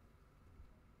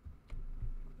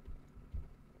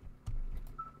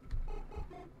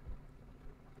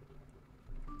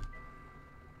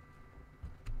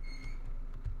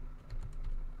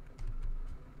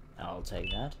 I'll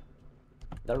take that.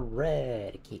 The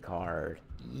red key card.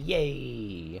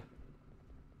 Yay!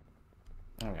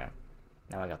 Okay.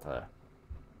 Now I got the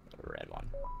red one.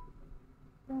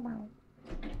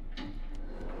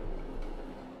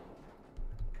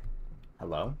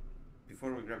 Hello?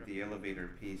 Before we grab the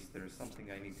elevator piece, there's something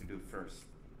I need to do first.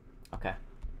 Okay.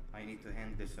 I need to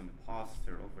hand this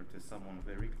imposter over to someone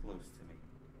very close to me.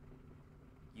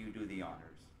 You do the honors.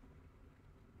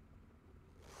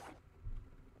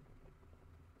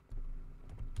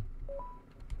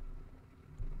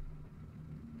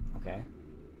 Okay.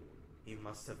 He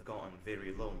must have gotten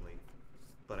very lonely,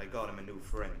 but I got him a new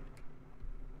friend.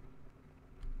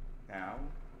 Now,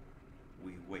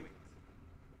 we wait.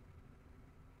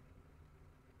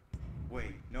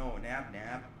 Wait, no,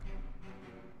 Nab.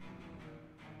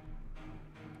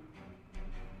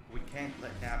 We can't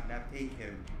let Nab take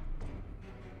him.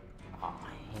 Oh,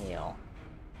 hell.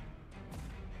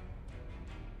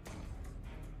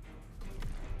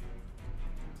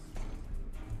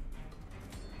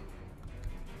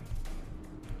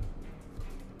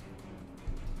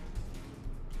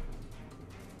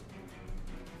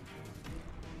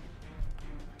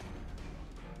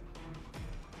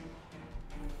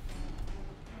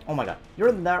 Oh my god, you're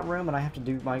in that room and I have to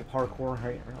do my parkour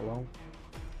right alone?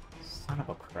 Son of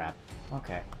a crap.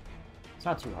 Okay. It's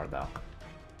not too hard though.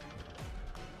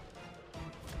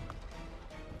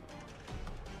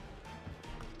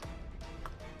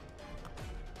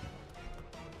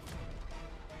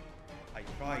 I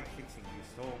tried fixing you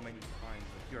so many times,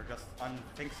 but you're just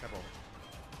unfixable.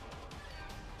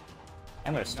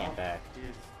 I'm gonna stand back. Enough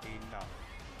is enough.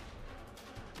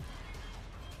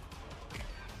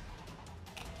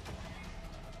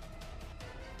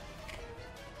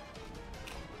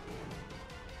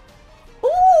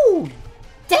 Ooh!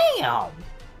 Damn!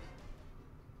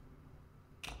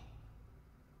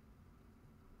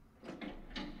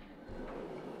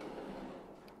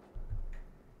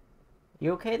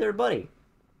 You okay there, buddy?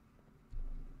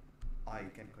 I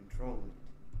can control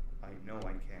it. I know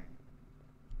I can.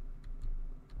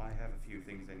 I have a few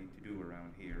things I need to do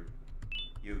around here.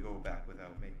 You go back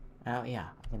without me. Oh, yeah,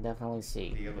 I can definitely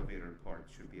see. The elevator part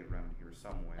should be around here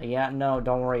somewhere. Yeah, no,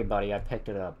 don't worry, buddy. I picked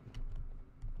it up.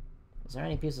 Is there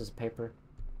any pieces of paper?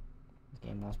 This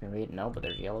game wants me to read? No, but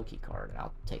there's a yellow key card, and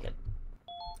I'll take it.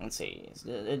 Let's see.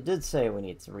 It did say we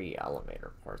need 3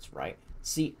 elevator parts, right?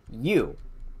 See, you...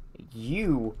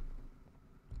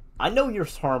 I know you're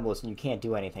harmless and you can't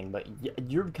do anything, but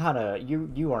you're kind of...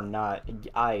 You are not...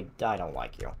 I don't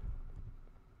like you.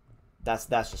 That's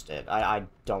just it. I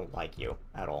don't like you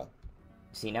at all.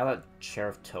 See, now that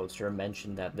Sheriff Toadster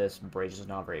mentioned that this bridge is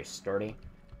not very sturdy,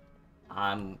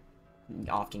 I'm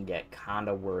often get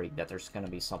kinda worried that there's gonna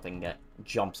be something that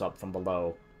jumps up from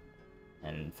below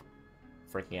and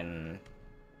freaking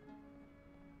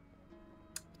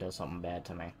does something bad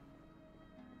to me.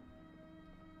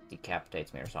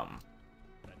 Decapitates me or something.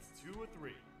 That's 2 or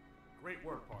 3. Great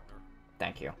work, partner.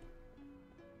 Thank you.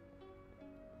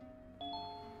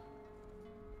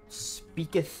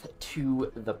 Speaketh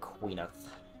to the Queeneth.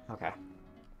 Okay.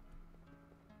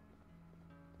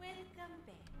 Welcome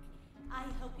back. I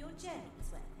hope your journey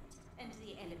was worth it, and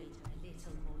the elevator a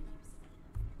little more useful.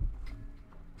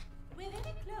 We're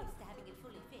very close to having it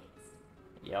fully fixed.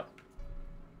 Yep.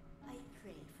 I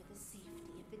pray for the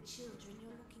safety of the children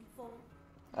you're looking for.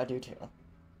 I do too.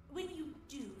 When you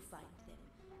do find them,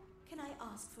 can I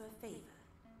ask for a favor?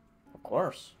 Of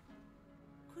course.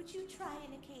 Could you try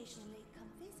and occasionally come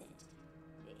visit?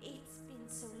 It's been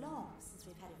so long since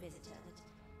we've had a visitor that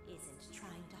isn't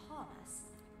trying to harm us.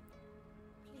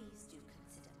 Please do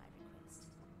consider my request.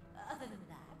 Other than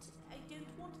that, I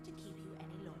don't want to keep you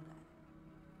any longer.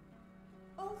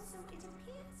 Also, it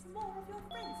appears more of your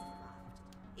friends have arrived.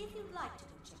 If you'd like to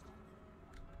go check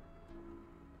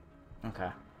on them.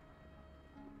 Okay.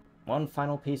 One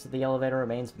final piece of the elevator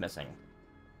remains missing.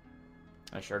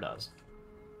 It sure does.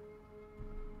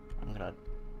 I'm gonna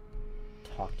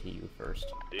talk to you first.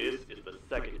 This is the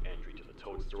second entry to the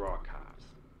Toadster Archives.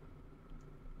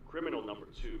 Criminal number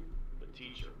 2, the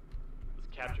teacher, was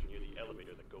captured near the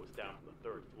elevator that goes down from the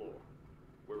 3rd floor,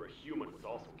 where a human was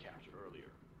also captured earlier.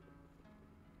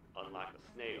 Unlike the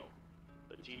snail,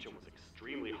 the teacher was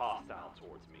extremely hostile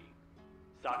towards me,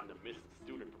 citing a missing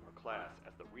student from her class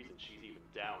as the reason she's even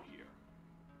down here.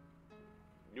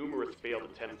 Numerous failed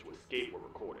attempts to escape were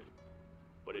recorded,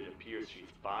 but it appears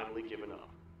she's finally given up.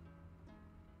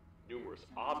 Numerous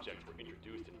objects were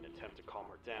introduced in an attempt to calm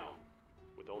her down,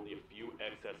 with only a few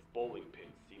excess bowling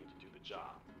pins seeming to do the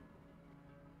job.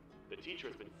 The teacher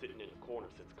has been sitting in a corner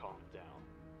since calming down,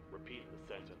 repeating the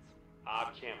sentence,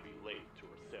 "I can't be late," to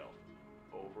herself,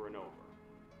 over and over.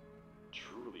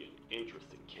 Truly an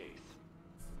interesting case.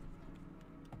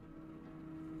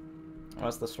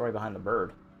 What's the story behind the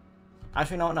bird?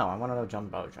 Actually, no. I want to know jump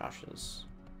about Josh's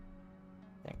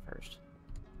thing first.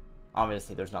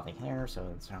 Obviously, there's nothing here, so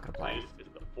it's not gonna play. This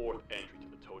is the 4th entry to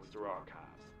the Toadster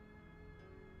Archives.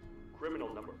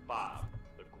 Criminal number 5,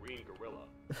 the Green Gorilla,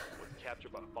 was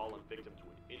captured by falling victim to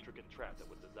an intricate trap that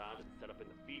was designed and set up in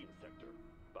the feeding sector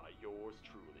by yours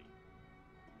truly.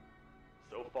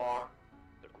 So far,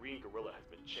 the Green Gorilla has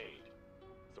been chained,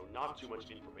 so not too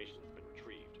much information has been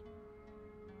retrieved.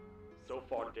 So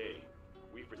far today,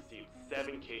 we've received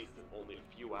 7 cases in only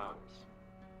a few hours.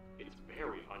 It's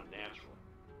very unnatural.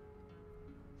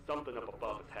 Something up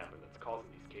above has happened that's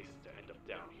causing these cases to end up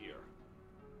down here.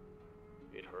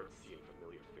 It hurts seeing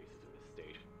familiar faces in this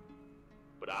state.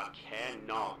 But I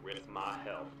cannot risk my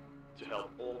health to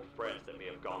help old friends that may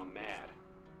have gone mad.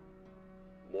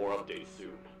 More updates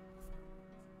soon.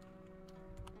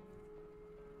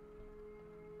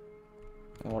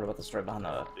 And what about the story behind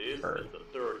the This bird? is the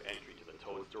 3rd entry to the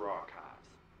Toadster Archives.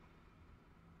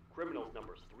 Criminals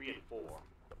numbers 3 and 4,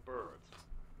 the birds,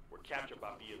 were captured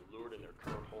by being lured in their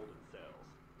current holding cells.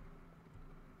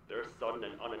 Their sudden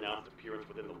and unannounced appearance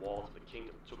within the walls of the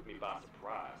kingdom took me by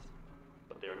surprise,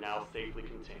 but they are now safely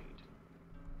contained.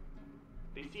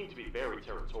 They seem to be very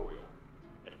territorial,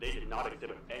 as they did not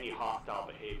exhibit any hostile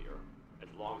behavior as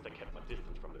long as I kept my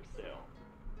distance from their cell.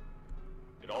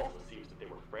 It also seems that they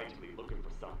were frantically looking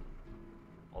for something,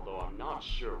 although I'm not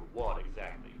sure what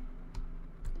exactly.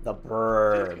 The Since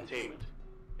bird. containment,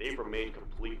 they've remained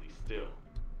completely still.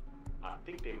 I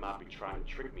think they might be trying to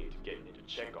trick me into getting in to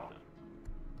check on him.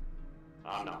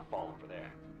 I'm not falling for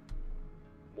that.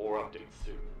 More updates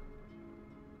soon.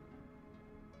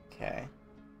 Okay.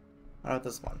 What about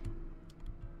this one?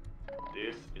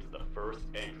 This is the first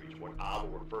entry to what I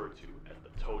will refer to as the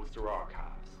Toadster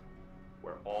Archives,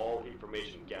 where all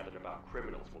information gathered about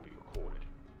criminals will be recorded.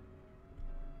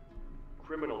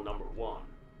 Criminal number 1,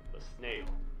 the snail,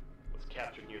 was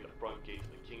captured near the front gates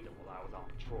of the kingdom while I was on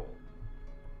patrol.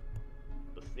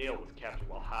 The snail was captured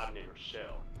while hiding in her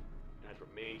shell, and has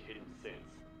remained hidden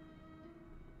since.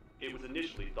 It was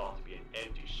initially thought to be an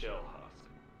empty shell husk,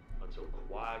 until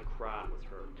quiet crying was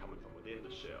heard coming from within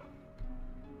the shell.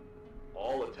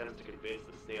 All attempts to convince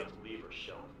the snail to leave her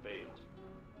shell have failed.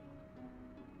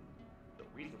 The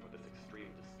reason for this extreme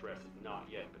distress has not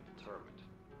yet been determined,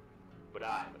 but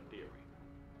I have a theory.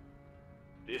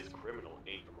 This criminal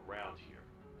ain't from around here,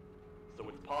 so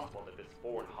it's possible that this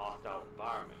foreign hostile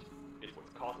environment is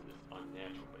what's causing this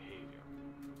unnatural behavior.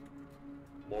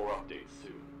 More updates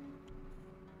soon.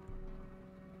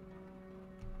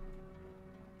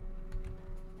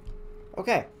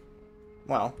 Okay.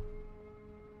 Well,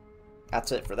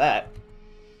 that's it for that.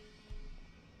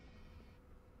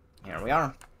 Here we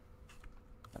are.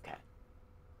 Okay.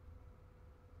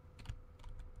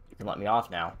 You can let me off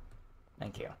now.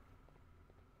 Thank you.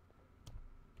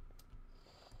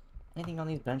 Anything on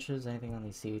these benches? Anything on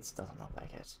these seats? Doesn't look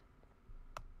like it.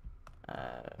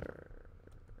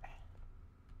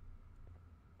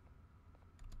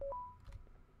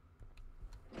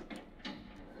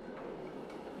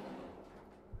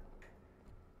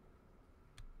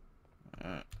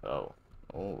 Oh.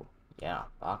 Oh. Yeah.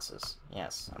 Boxes.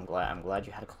 Yes. I'm glad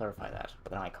you had to clarify that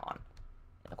with an icon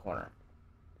in the corner.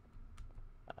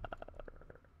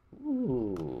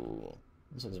 Ooh.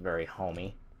 This looks very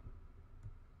homey.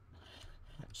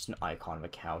 Just an icon of a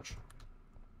couch.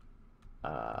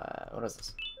 What is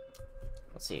this?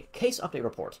 Let's see. Case update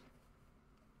report.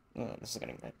 This is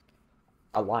getting good.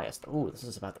 Elias. Ooh, this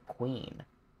is about the Queen.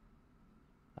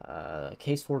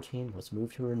 Case 14 was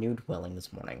moved to her new dwelling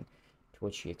this morning, to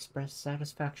which she expressed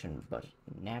satisfaction but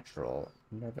natural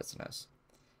nervousness.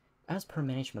 As per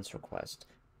management's request,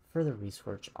 further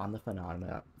research on the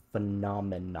phenomenon.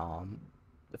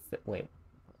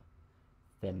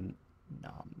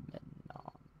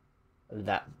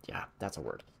 That's a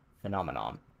word.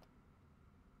 Phenomenon.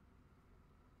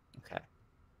 Okay.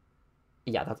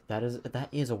 Yeah, that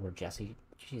is a word, Jesse.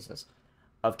 Jesus.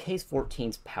 Of Case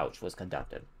 14's pouch was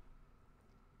conducted.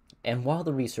 And while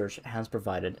the research has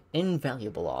provided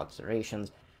invaluable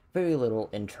observations, very little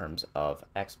in terms of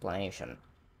explanation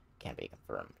can be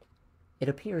confirmed. It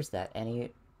appears that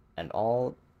any and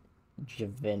all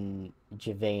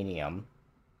Jivanium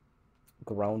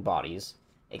grown bodies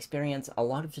experience a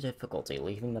lot of difficulty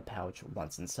leaving the pouch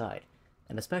once inside,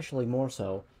 and especially more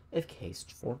so if Case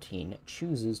 14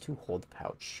 chooses to hold the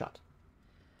pouch shut.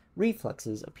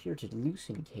 Reflexes appear to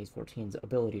loosen Case 14's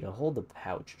ability to hold the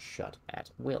pouch shut at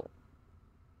will.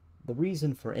 The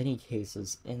reason for any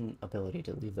case's inability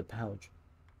to leave the pouch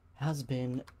has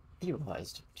been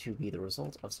theorized to be the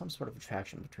result of some sort of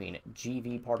attraction between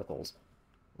GV particles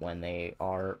when they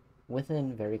are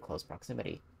within very close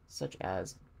proximity, such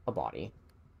as a body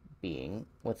being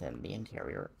within the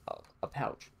interior of a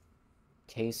pouch.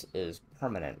 Case is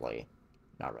permanently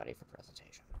not ready for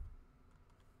presentation.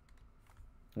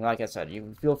 Like I said,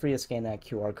 you feel free to scan that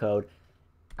QR code.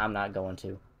 I'm not going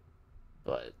to,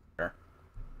 but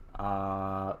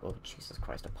oh Jesus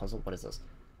Christ, a puzzle. What is this?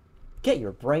 Get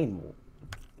your brain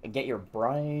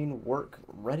work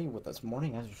ready with this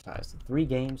morning exercise. 3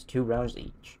 games, 2 rounds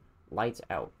each. Lights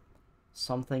out.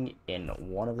 Something in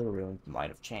one of the rooms might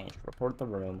have changed. Report the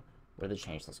room where the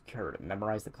change has occurred.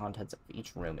 Memorize the contents of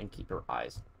each room and keep your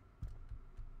eyes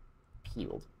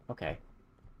peeled. Okay.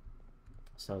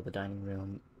 So the dining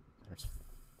room, there's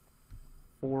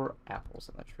 4 apples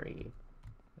in the tree.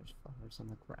 There's flowers on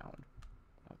the ground.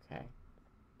 Okay.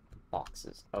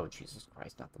 Boxes. Oh, Jesus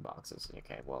Christ, not the boxes.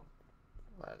 Okay, well.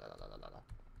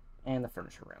 And the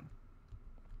furniture room.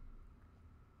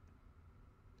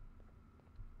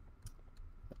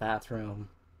 The bathroom.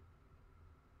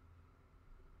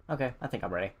 Okay, I think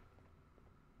I'm ready.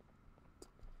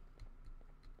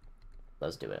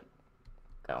 Let's do it.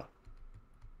 Go.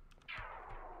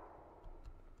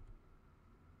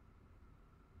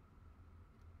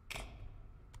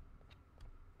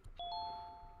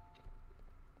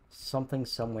 Something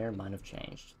somewhere might have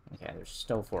changed. Okay, there's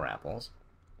still 4 apples.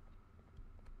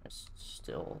 There's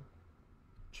still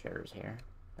chairs here.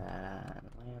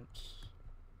 Lamps.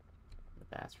 The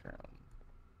bathroom.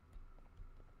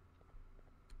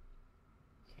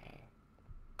 Okay.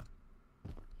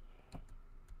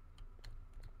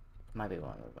 Might be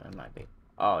one of them. It might be.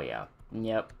 Oh, yeah.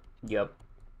 Yep.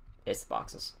 It's the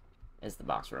boxes. It's the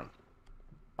box room.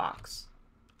 Box.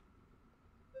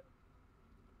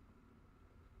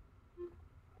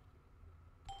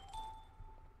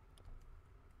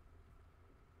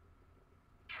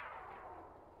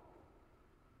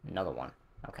 Another one.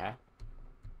 Okay.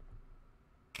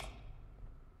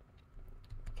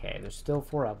 Okay, there's still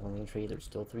 4 apples in the tree. There's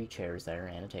still 3 chairs there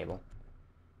and a table.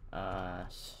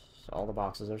 So all the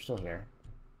boxes are still here.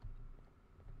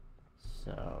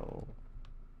 So,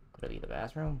 could it be the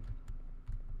bathroom?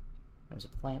 There's a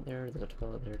plant there. There's a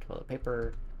toilet there. Toilet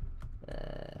paper.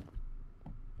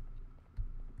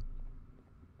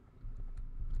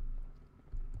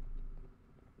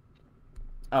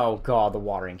 Oh god, the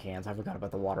watering cans. I forgot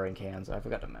about the watering cans. I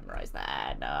forgot to memorize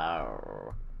that.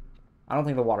 No. I don't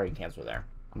think the watering cans were there.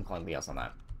 I'm calling BS on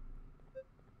that.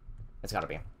 It's gotta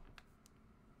be.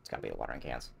 It's gotta be the watering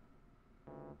cans.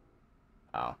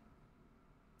 Oh.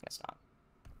 Guess not.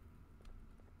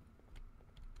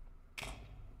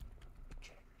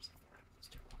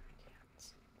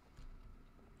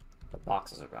 The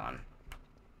boxes are gone.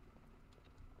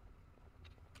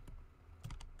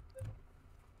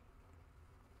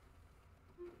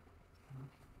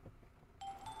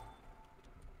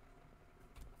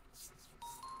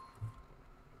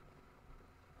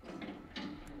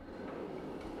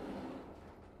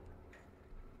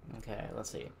 Okay, let's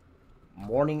see.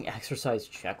 Morning exercise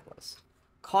checklist.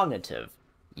 Cognitive.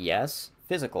 Yes.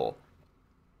 Physical.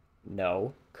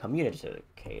 No. Communicative.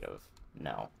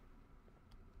 No.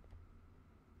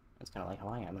 It's kind of like how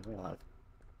I am in real life.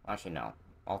 Actually, no.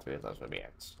 All three of those would be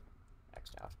X'd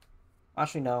out.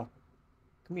 Actually, no.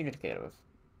 Communicative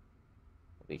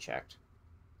will be checked.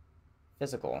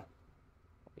 Physical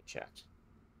will be checked.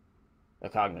 The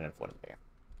cognitive wouldn't be.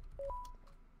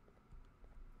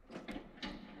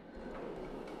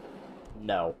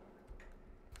 No.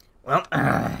 Well,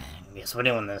 guess we're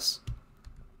doing this.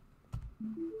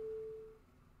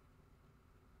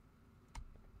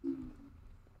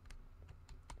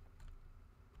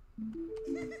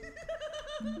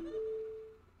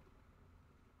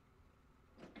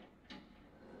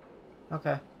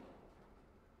 Okay.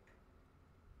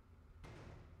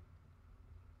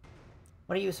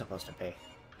 What are you supposed to pay?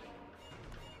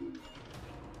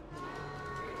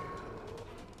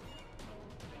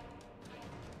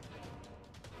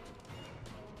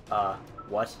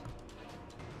 What?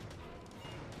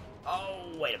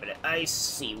 Oh, wait a minute. I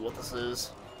see what this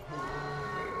is.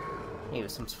 He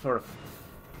was some sort of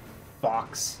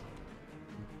fox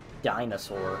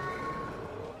dinosaur.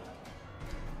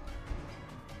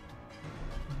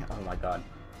 Oh my god.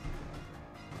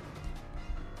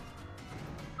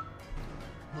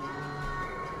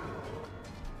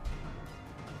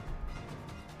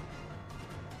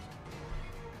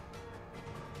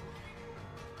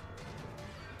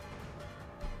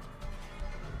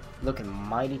 Looking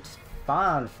mighty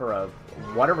fine for a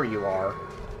whatever you are.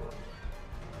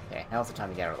 Okay, now's the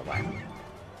time to get out of the way.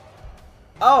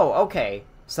 Oh, okay.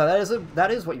 So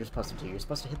that is what you're supposed to do. You're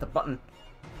supposed to hit the button.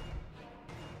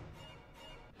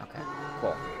 Okay,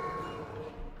 cool.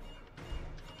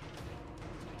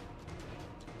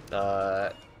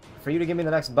 For you to give me the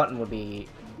next button would be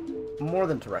more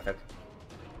than terrific.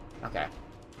 Okay.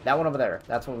 That one over there.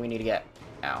 That's what we need to get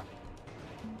now.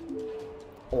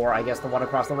 Or, I guess, the one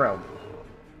across the room.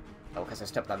 Oh, because I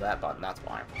stepped on that button, that's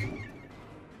why.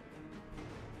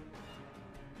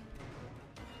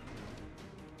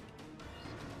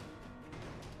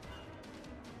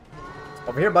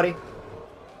 Over here, buddy.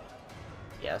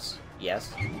 Yes,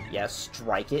 yes, yes,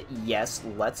 strike it. Yes,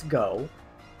 let's go.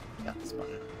 Got this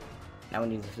button. Now we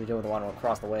need to do the one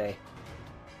across the way.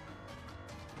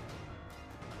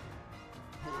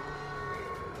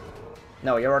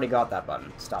 No, you already got that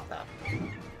button. Stop that.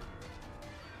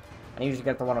 I need you to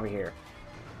get the one over here.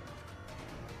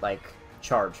 Like,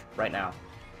 charge, right now.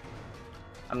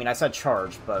 I mean, I said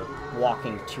charge, but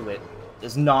walking to it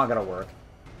is not gonna work.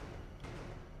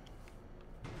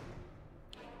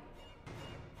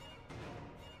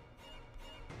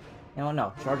 No,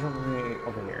 no, charge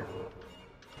over here.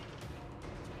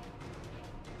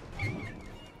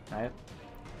 Right?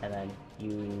 And then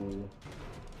you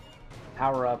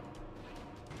power up.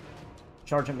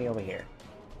 Charge at me over here.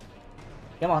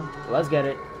 Come on, let's get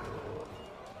it.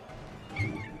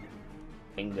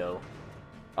 Bingo.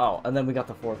 Oh, and then we got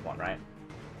the fourth one, right?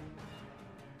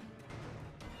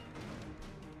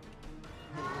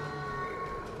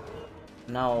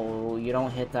 No, you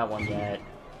don't hit that one yet.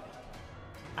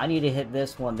 I need to hit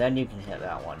this one, then you can hit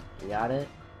that one. You got it?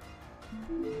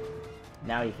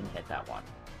 Now you can hit that one.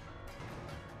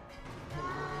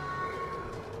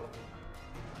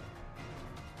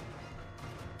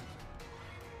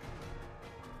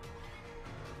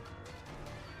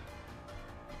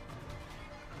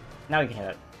 Now you can hit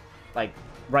it. Like,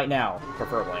 right now,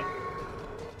 preferably.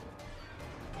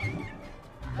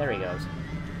 There he goes.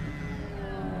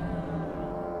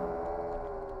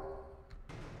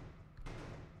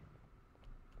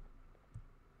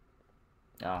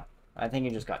 Oh, I think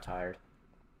he just got tired.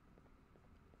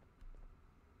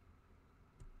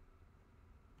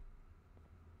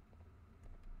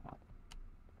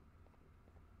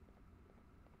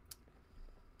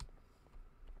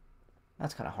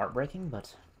 That's kind of heartbreaking,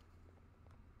 but...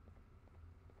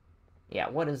 Yeah,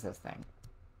 what is this thing?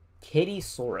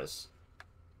 Kittysaurus.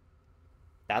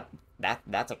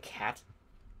 That's a cat.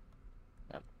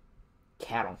 A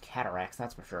cat on cataracts,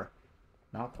 that's for sure.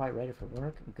 Not quite ready for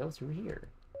work. Go through here.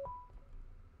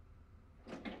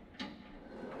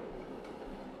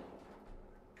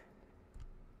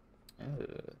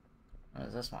 Ooh. What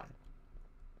is this one?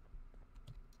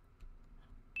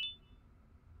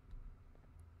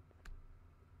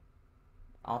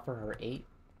 Offer her 8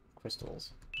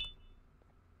 crystals.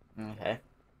 Okay.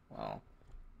 Well,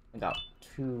 we got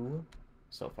 2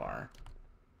 so far.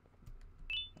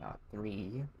 Got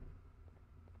 3.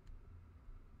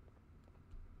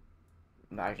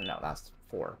 Actually, no, that's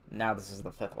 4. Now this is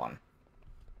the 5th one.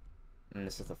 And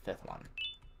this is the 5th one.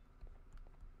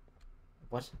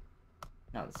 What?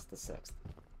 No, this is the 6th.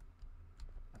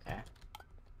 Okay.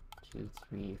 2,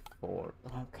 3, 4.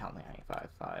 Oh, count me. 5,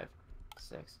 5,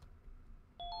 6.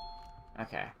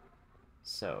 Okay.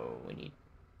 So, we need...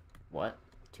 what?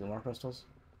 2 more crystals?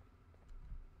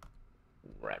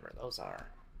 Wherever those are.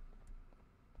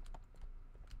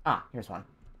 Ah, here's one.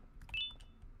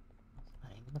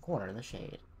 Hiding in the corner in the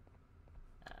shade.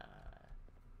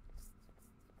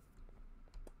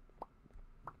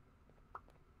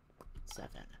 7.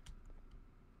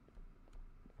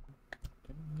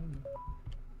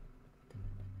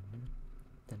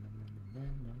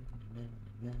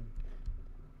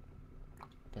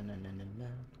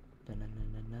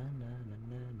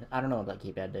 I don't know what that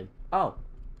keypad did. Oh!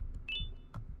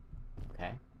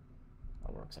 Okay.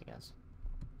 That works, I guess.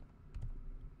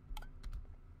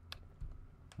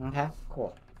 Okay,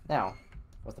 cool. Now,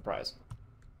 what's the prize?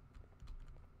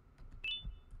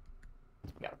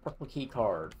 We got a purple key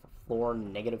card for floor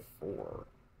 -4.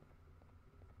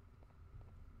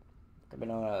 Could be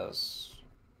known as...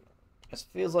 it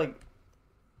feels like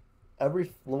every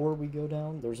floor we go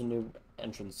down, there's a new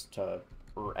entrance to...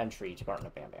 or entry to Garten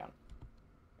of Banban.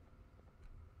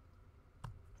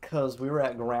 Because we were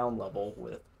at ground level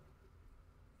with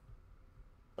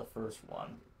the first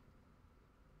one.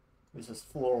 This is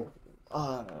floor...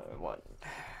 what?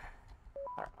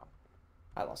 I don't know.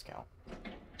 I lost count.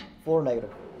 Floor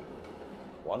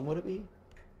 -1, would it be?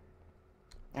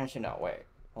 Actually, no, wait.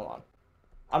 Hold on.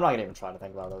 I'm not gonna even try to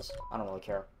think about this. I don't really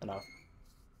care enough.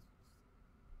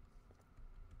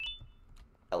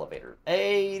 Elevator.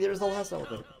 Hey, there's the last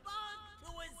elevator.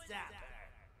 Who is that?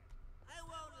 I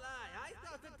won't lie, I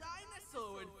thought a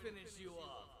dinosaur would finish you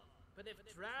off. But if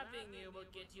trapping you will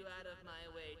get you out of my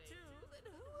way too, then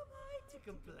who am I to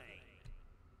complain?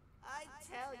 I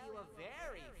tell you a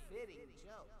very fitting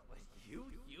joke, but you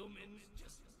humans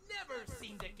just never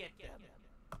seem to get them.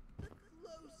 The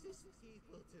closest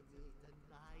people to me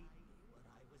denied me what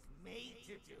I was made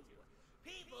to do.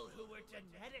 People who were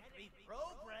genetically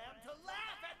programmed to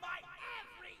laugh at my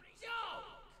every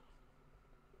joke!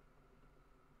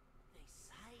 They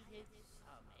cited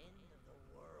some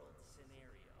end-of-the-world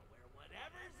scenario where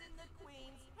whatever's in the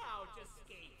Queen's pouch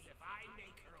escapes if I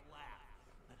make her laugh.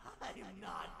 But I'm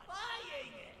not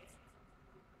buying it!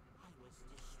 I was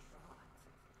distraught,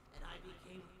 and I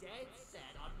became dead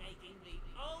set on making the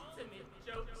ultimate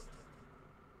jokester.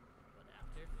 But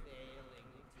after failing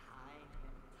time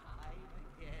and time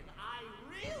again, I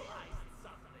realized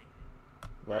something.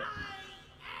 What? I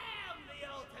am the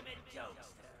ultimate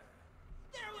jokester.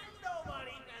 There was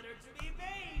nobody better to be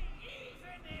made,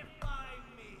 even if by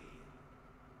me.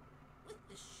 With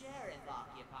the sheriff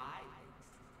occupied,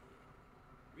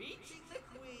 reaching the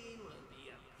Queen will be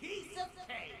a piece of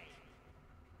cake.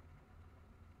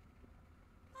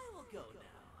 I will go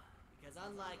now, because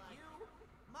unlike you,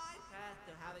 my path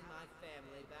to having my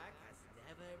family back has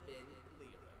never been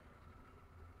clearer.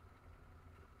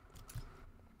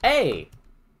 Hey!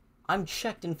 I'm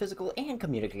checked in physical and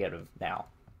communicative now.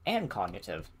 And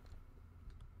cognitive.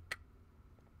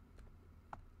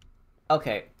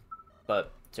 Okay.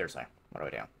 But, seriously, what do I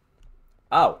do?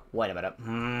 Oh, wait a minute.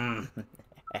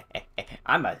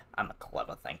 I'm a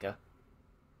clever thinker.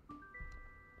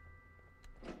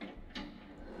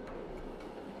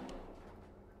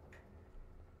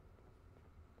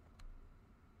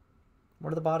 Where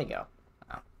did the body go?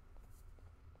 Oh.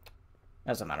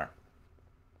 Doesn't matter.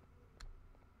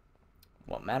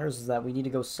 What matters is that we need to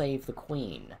go save the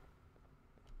Queen.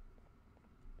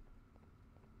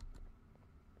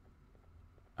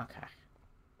 Okay.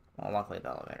 Well, luckily the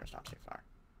elevator's not too far.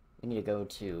 We need to go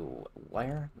to...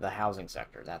 where? The housing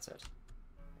sector, that's it.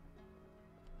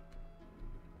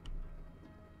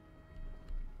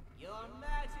 Your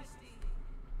Majesty,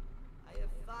 I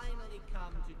have finally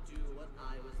come to do what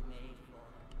I was made for,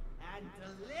 and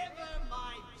deliver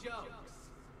my jokes.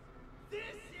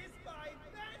 This is my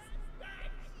best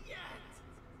bet yet!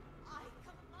 I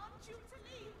command you to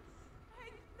leave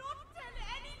and not tell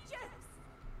any jokes.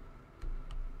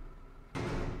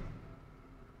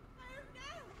 Oh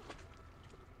no!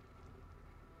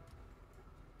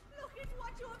 Look at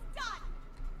what you have done!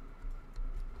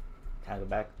 Can I go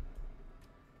back?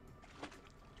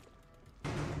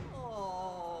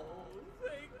 Oh,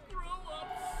 they grew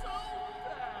up so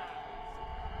fast!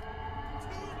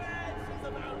 Too bad she's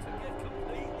about to get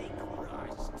completely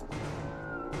crushed.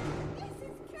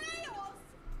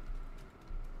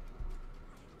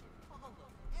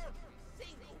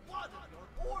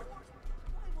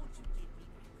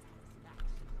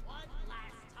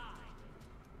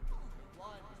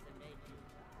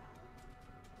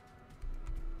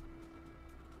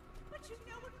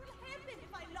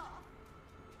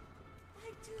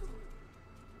 I do.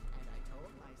 And I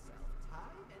told myself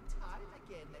time and time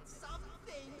again that some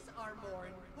things are more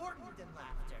important than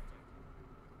laughter.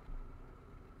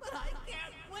 But I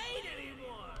can't wait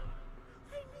anymore!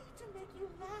 I need to make you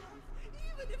laugh,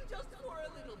 even if just for a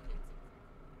little bit.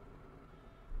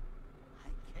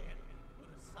 I can't be put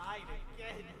aside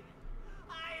again.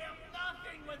 I am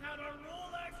nothing without a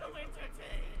ruler to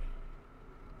entertain.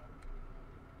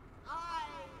 I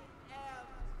am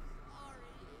sorry.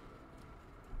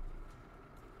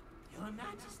 Your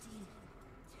Majesty,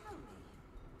 tell me,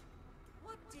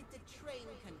 what did the train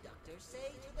conductor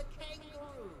say to the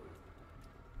kangaroo?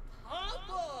 Hop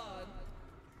on!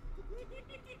 You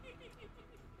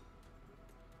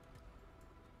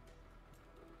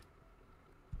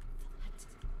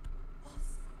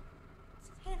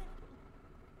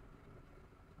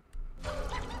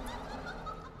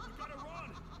gotta run!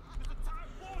 There's a tire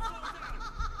floor falls down!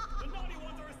 The naughty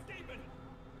ones are escaping!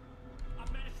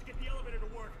 I've managed to get the elevator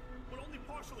to work, but only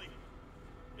partially.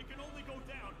 It can only go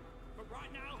down. But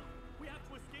right now, we have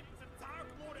to escape this entire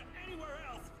floor to anywhere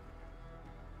else!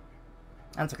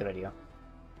 That's a good idea.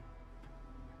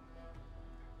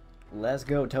 Let's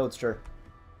go, Toadster.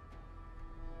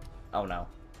 Oh no.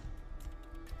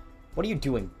 What are you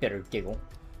doing, bitter giggle?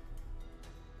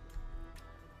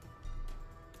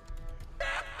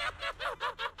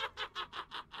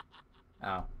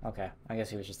 Oh, okay. I guess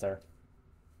he was just there.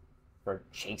 For a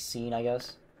chase scene, I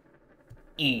guess.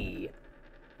 E.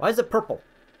 Why is it purple?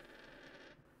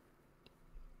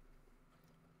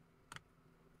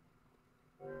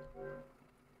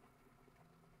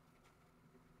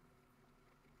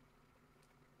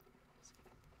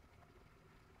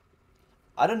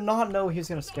 I did not know he was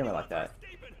gonna scare me like that.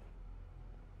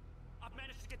 I've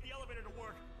managed to get the elevator to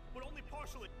work, but only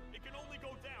partially. It can only go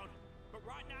down. But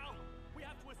right now, we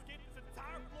have to escape this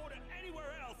entire floor to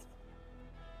anywhere else.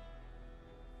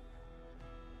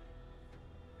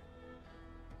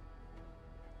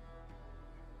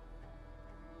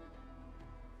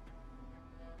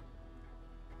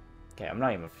 Okay, I'm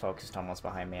not even focused on what's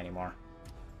behind me anymore.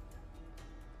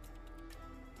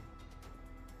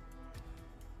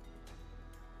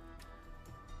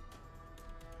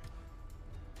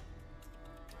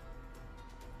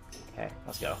 Okay,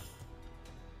 let's go.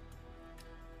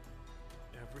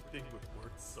 Everything we've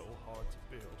worked so hard to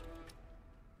build,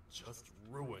 just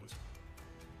ruined.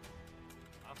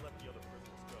 I've let the other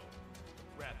prisoners go.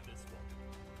 Grab this one.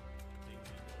 Things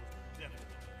he knows will definitely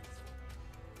be useful.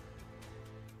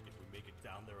 If we make it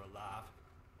down there alive,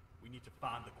 we need to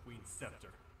find the Queen's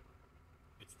scepter.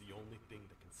 It's the only thing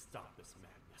that can stop this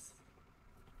madness.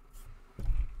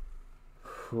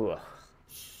 Whew.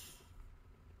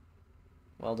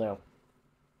 Will do.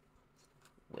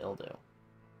 Will do.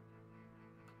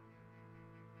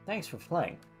 Thanks for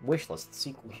playing. Wishlist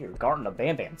sequel here. Garten of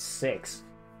Banban 6.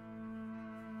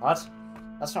 What?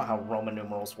 That's not how Roman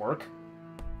numerals work.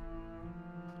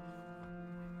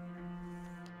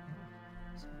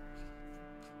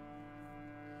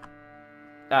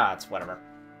 Ah, it's whatever.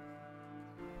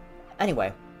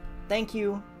 Anyway, thank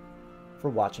you for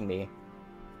watching me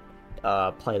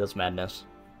play this madness.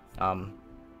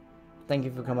 Thank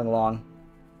you for coming along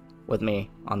with me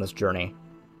on this journey.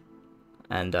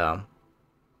 And I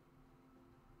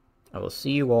will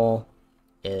see you all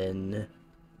in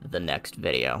the next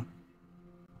video.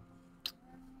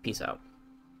 Peace out.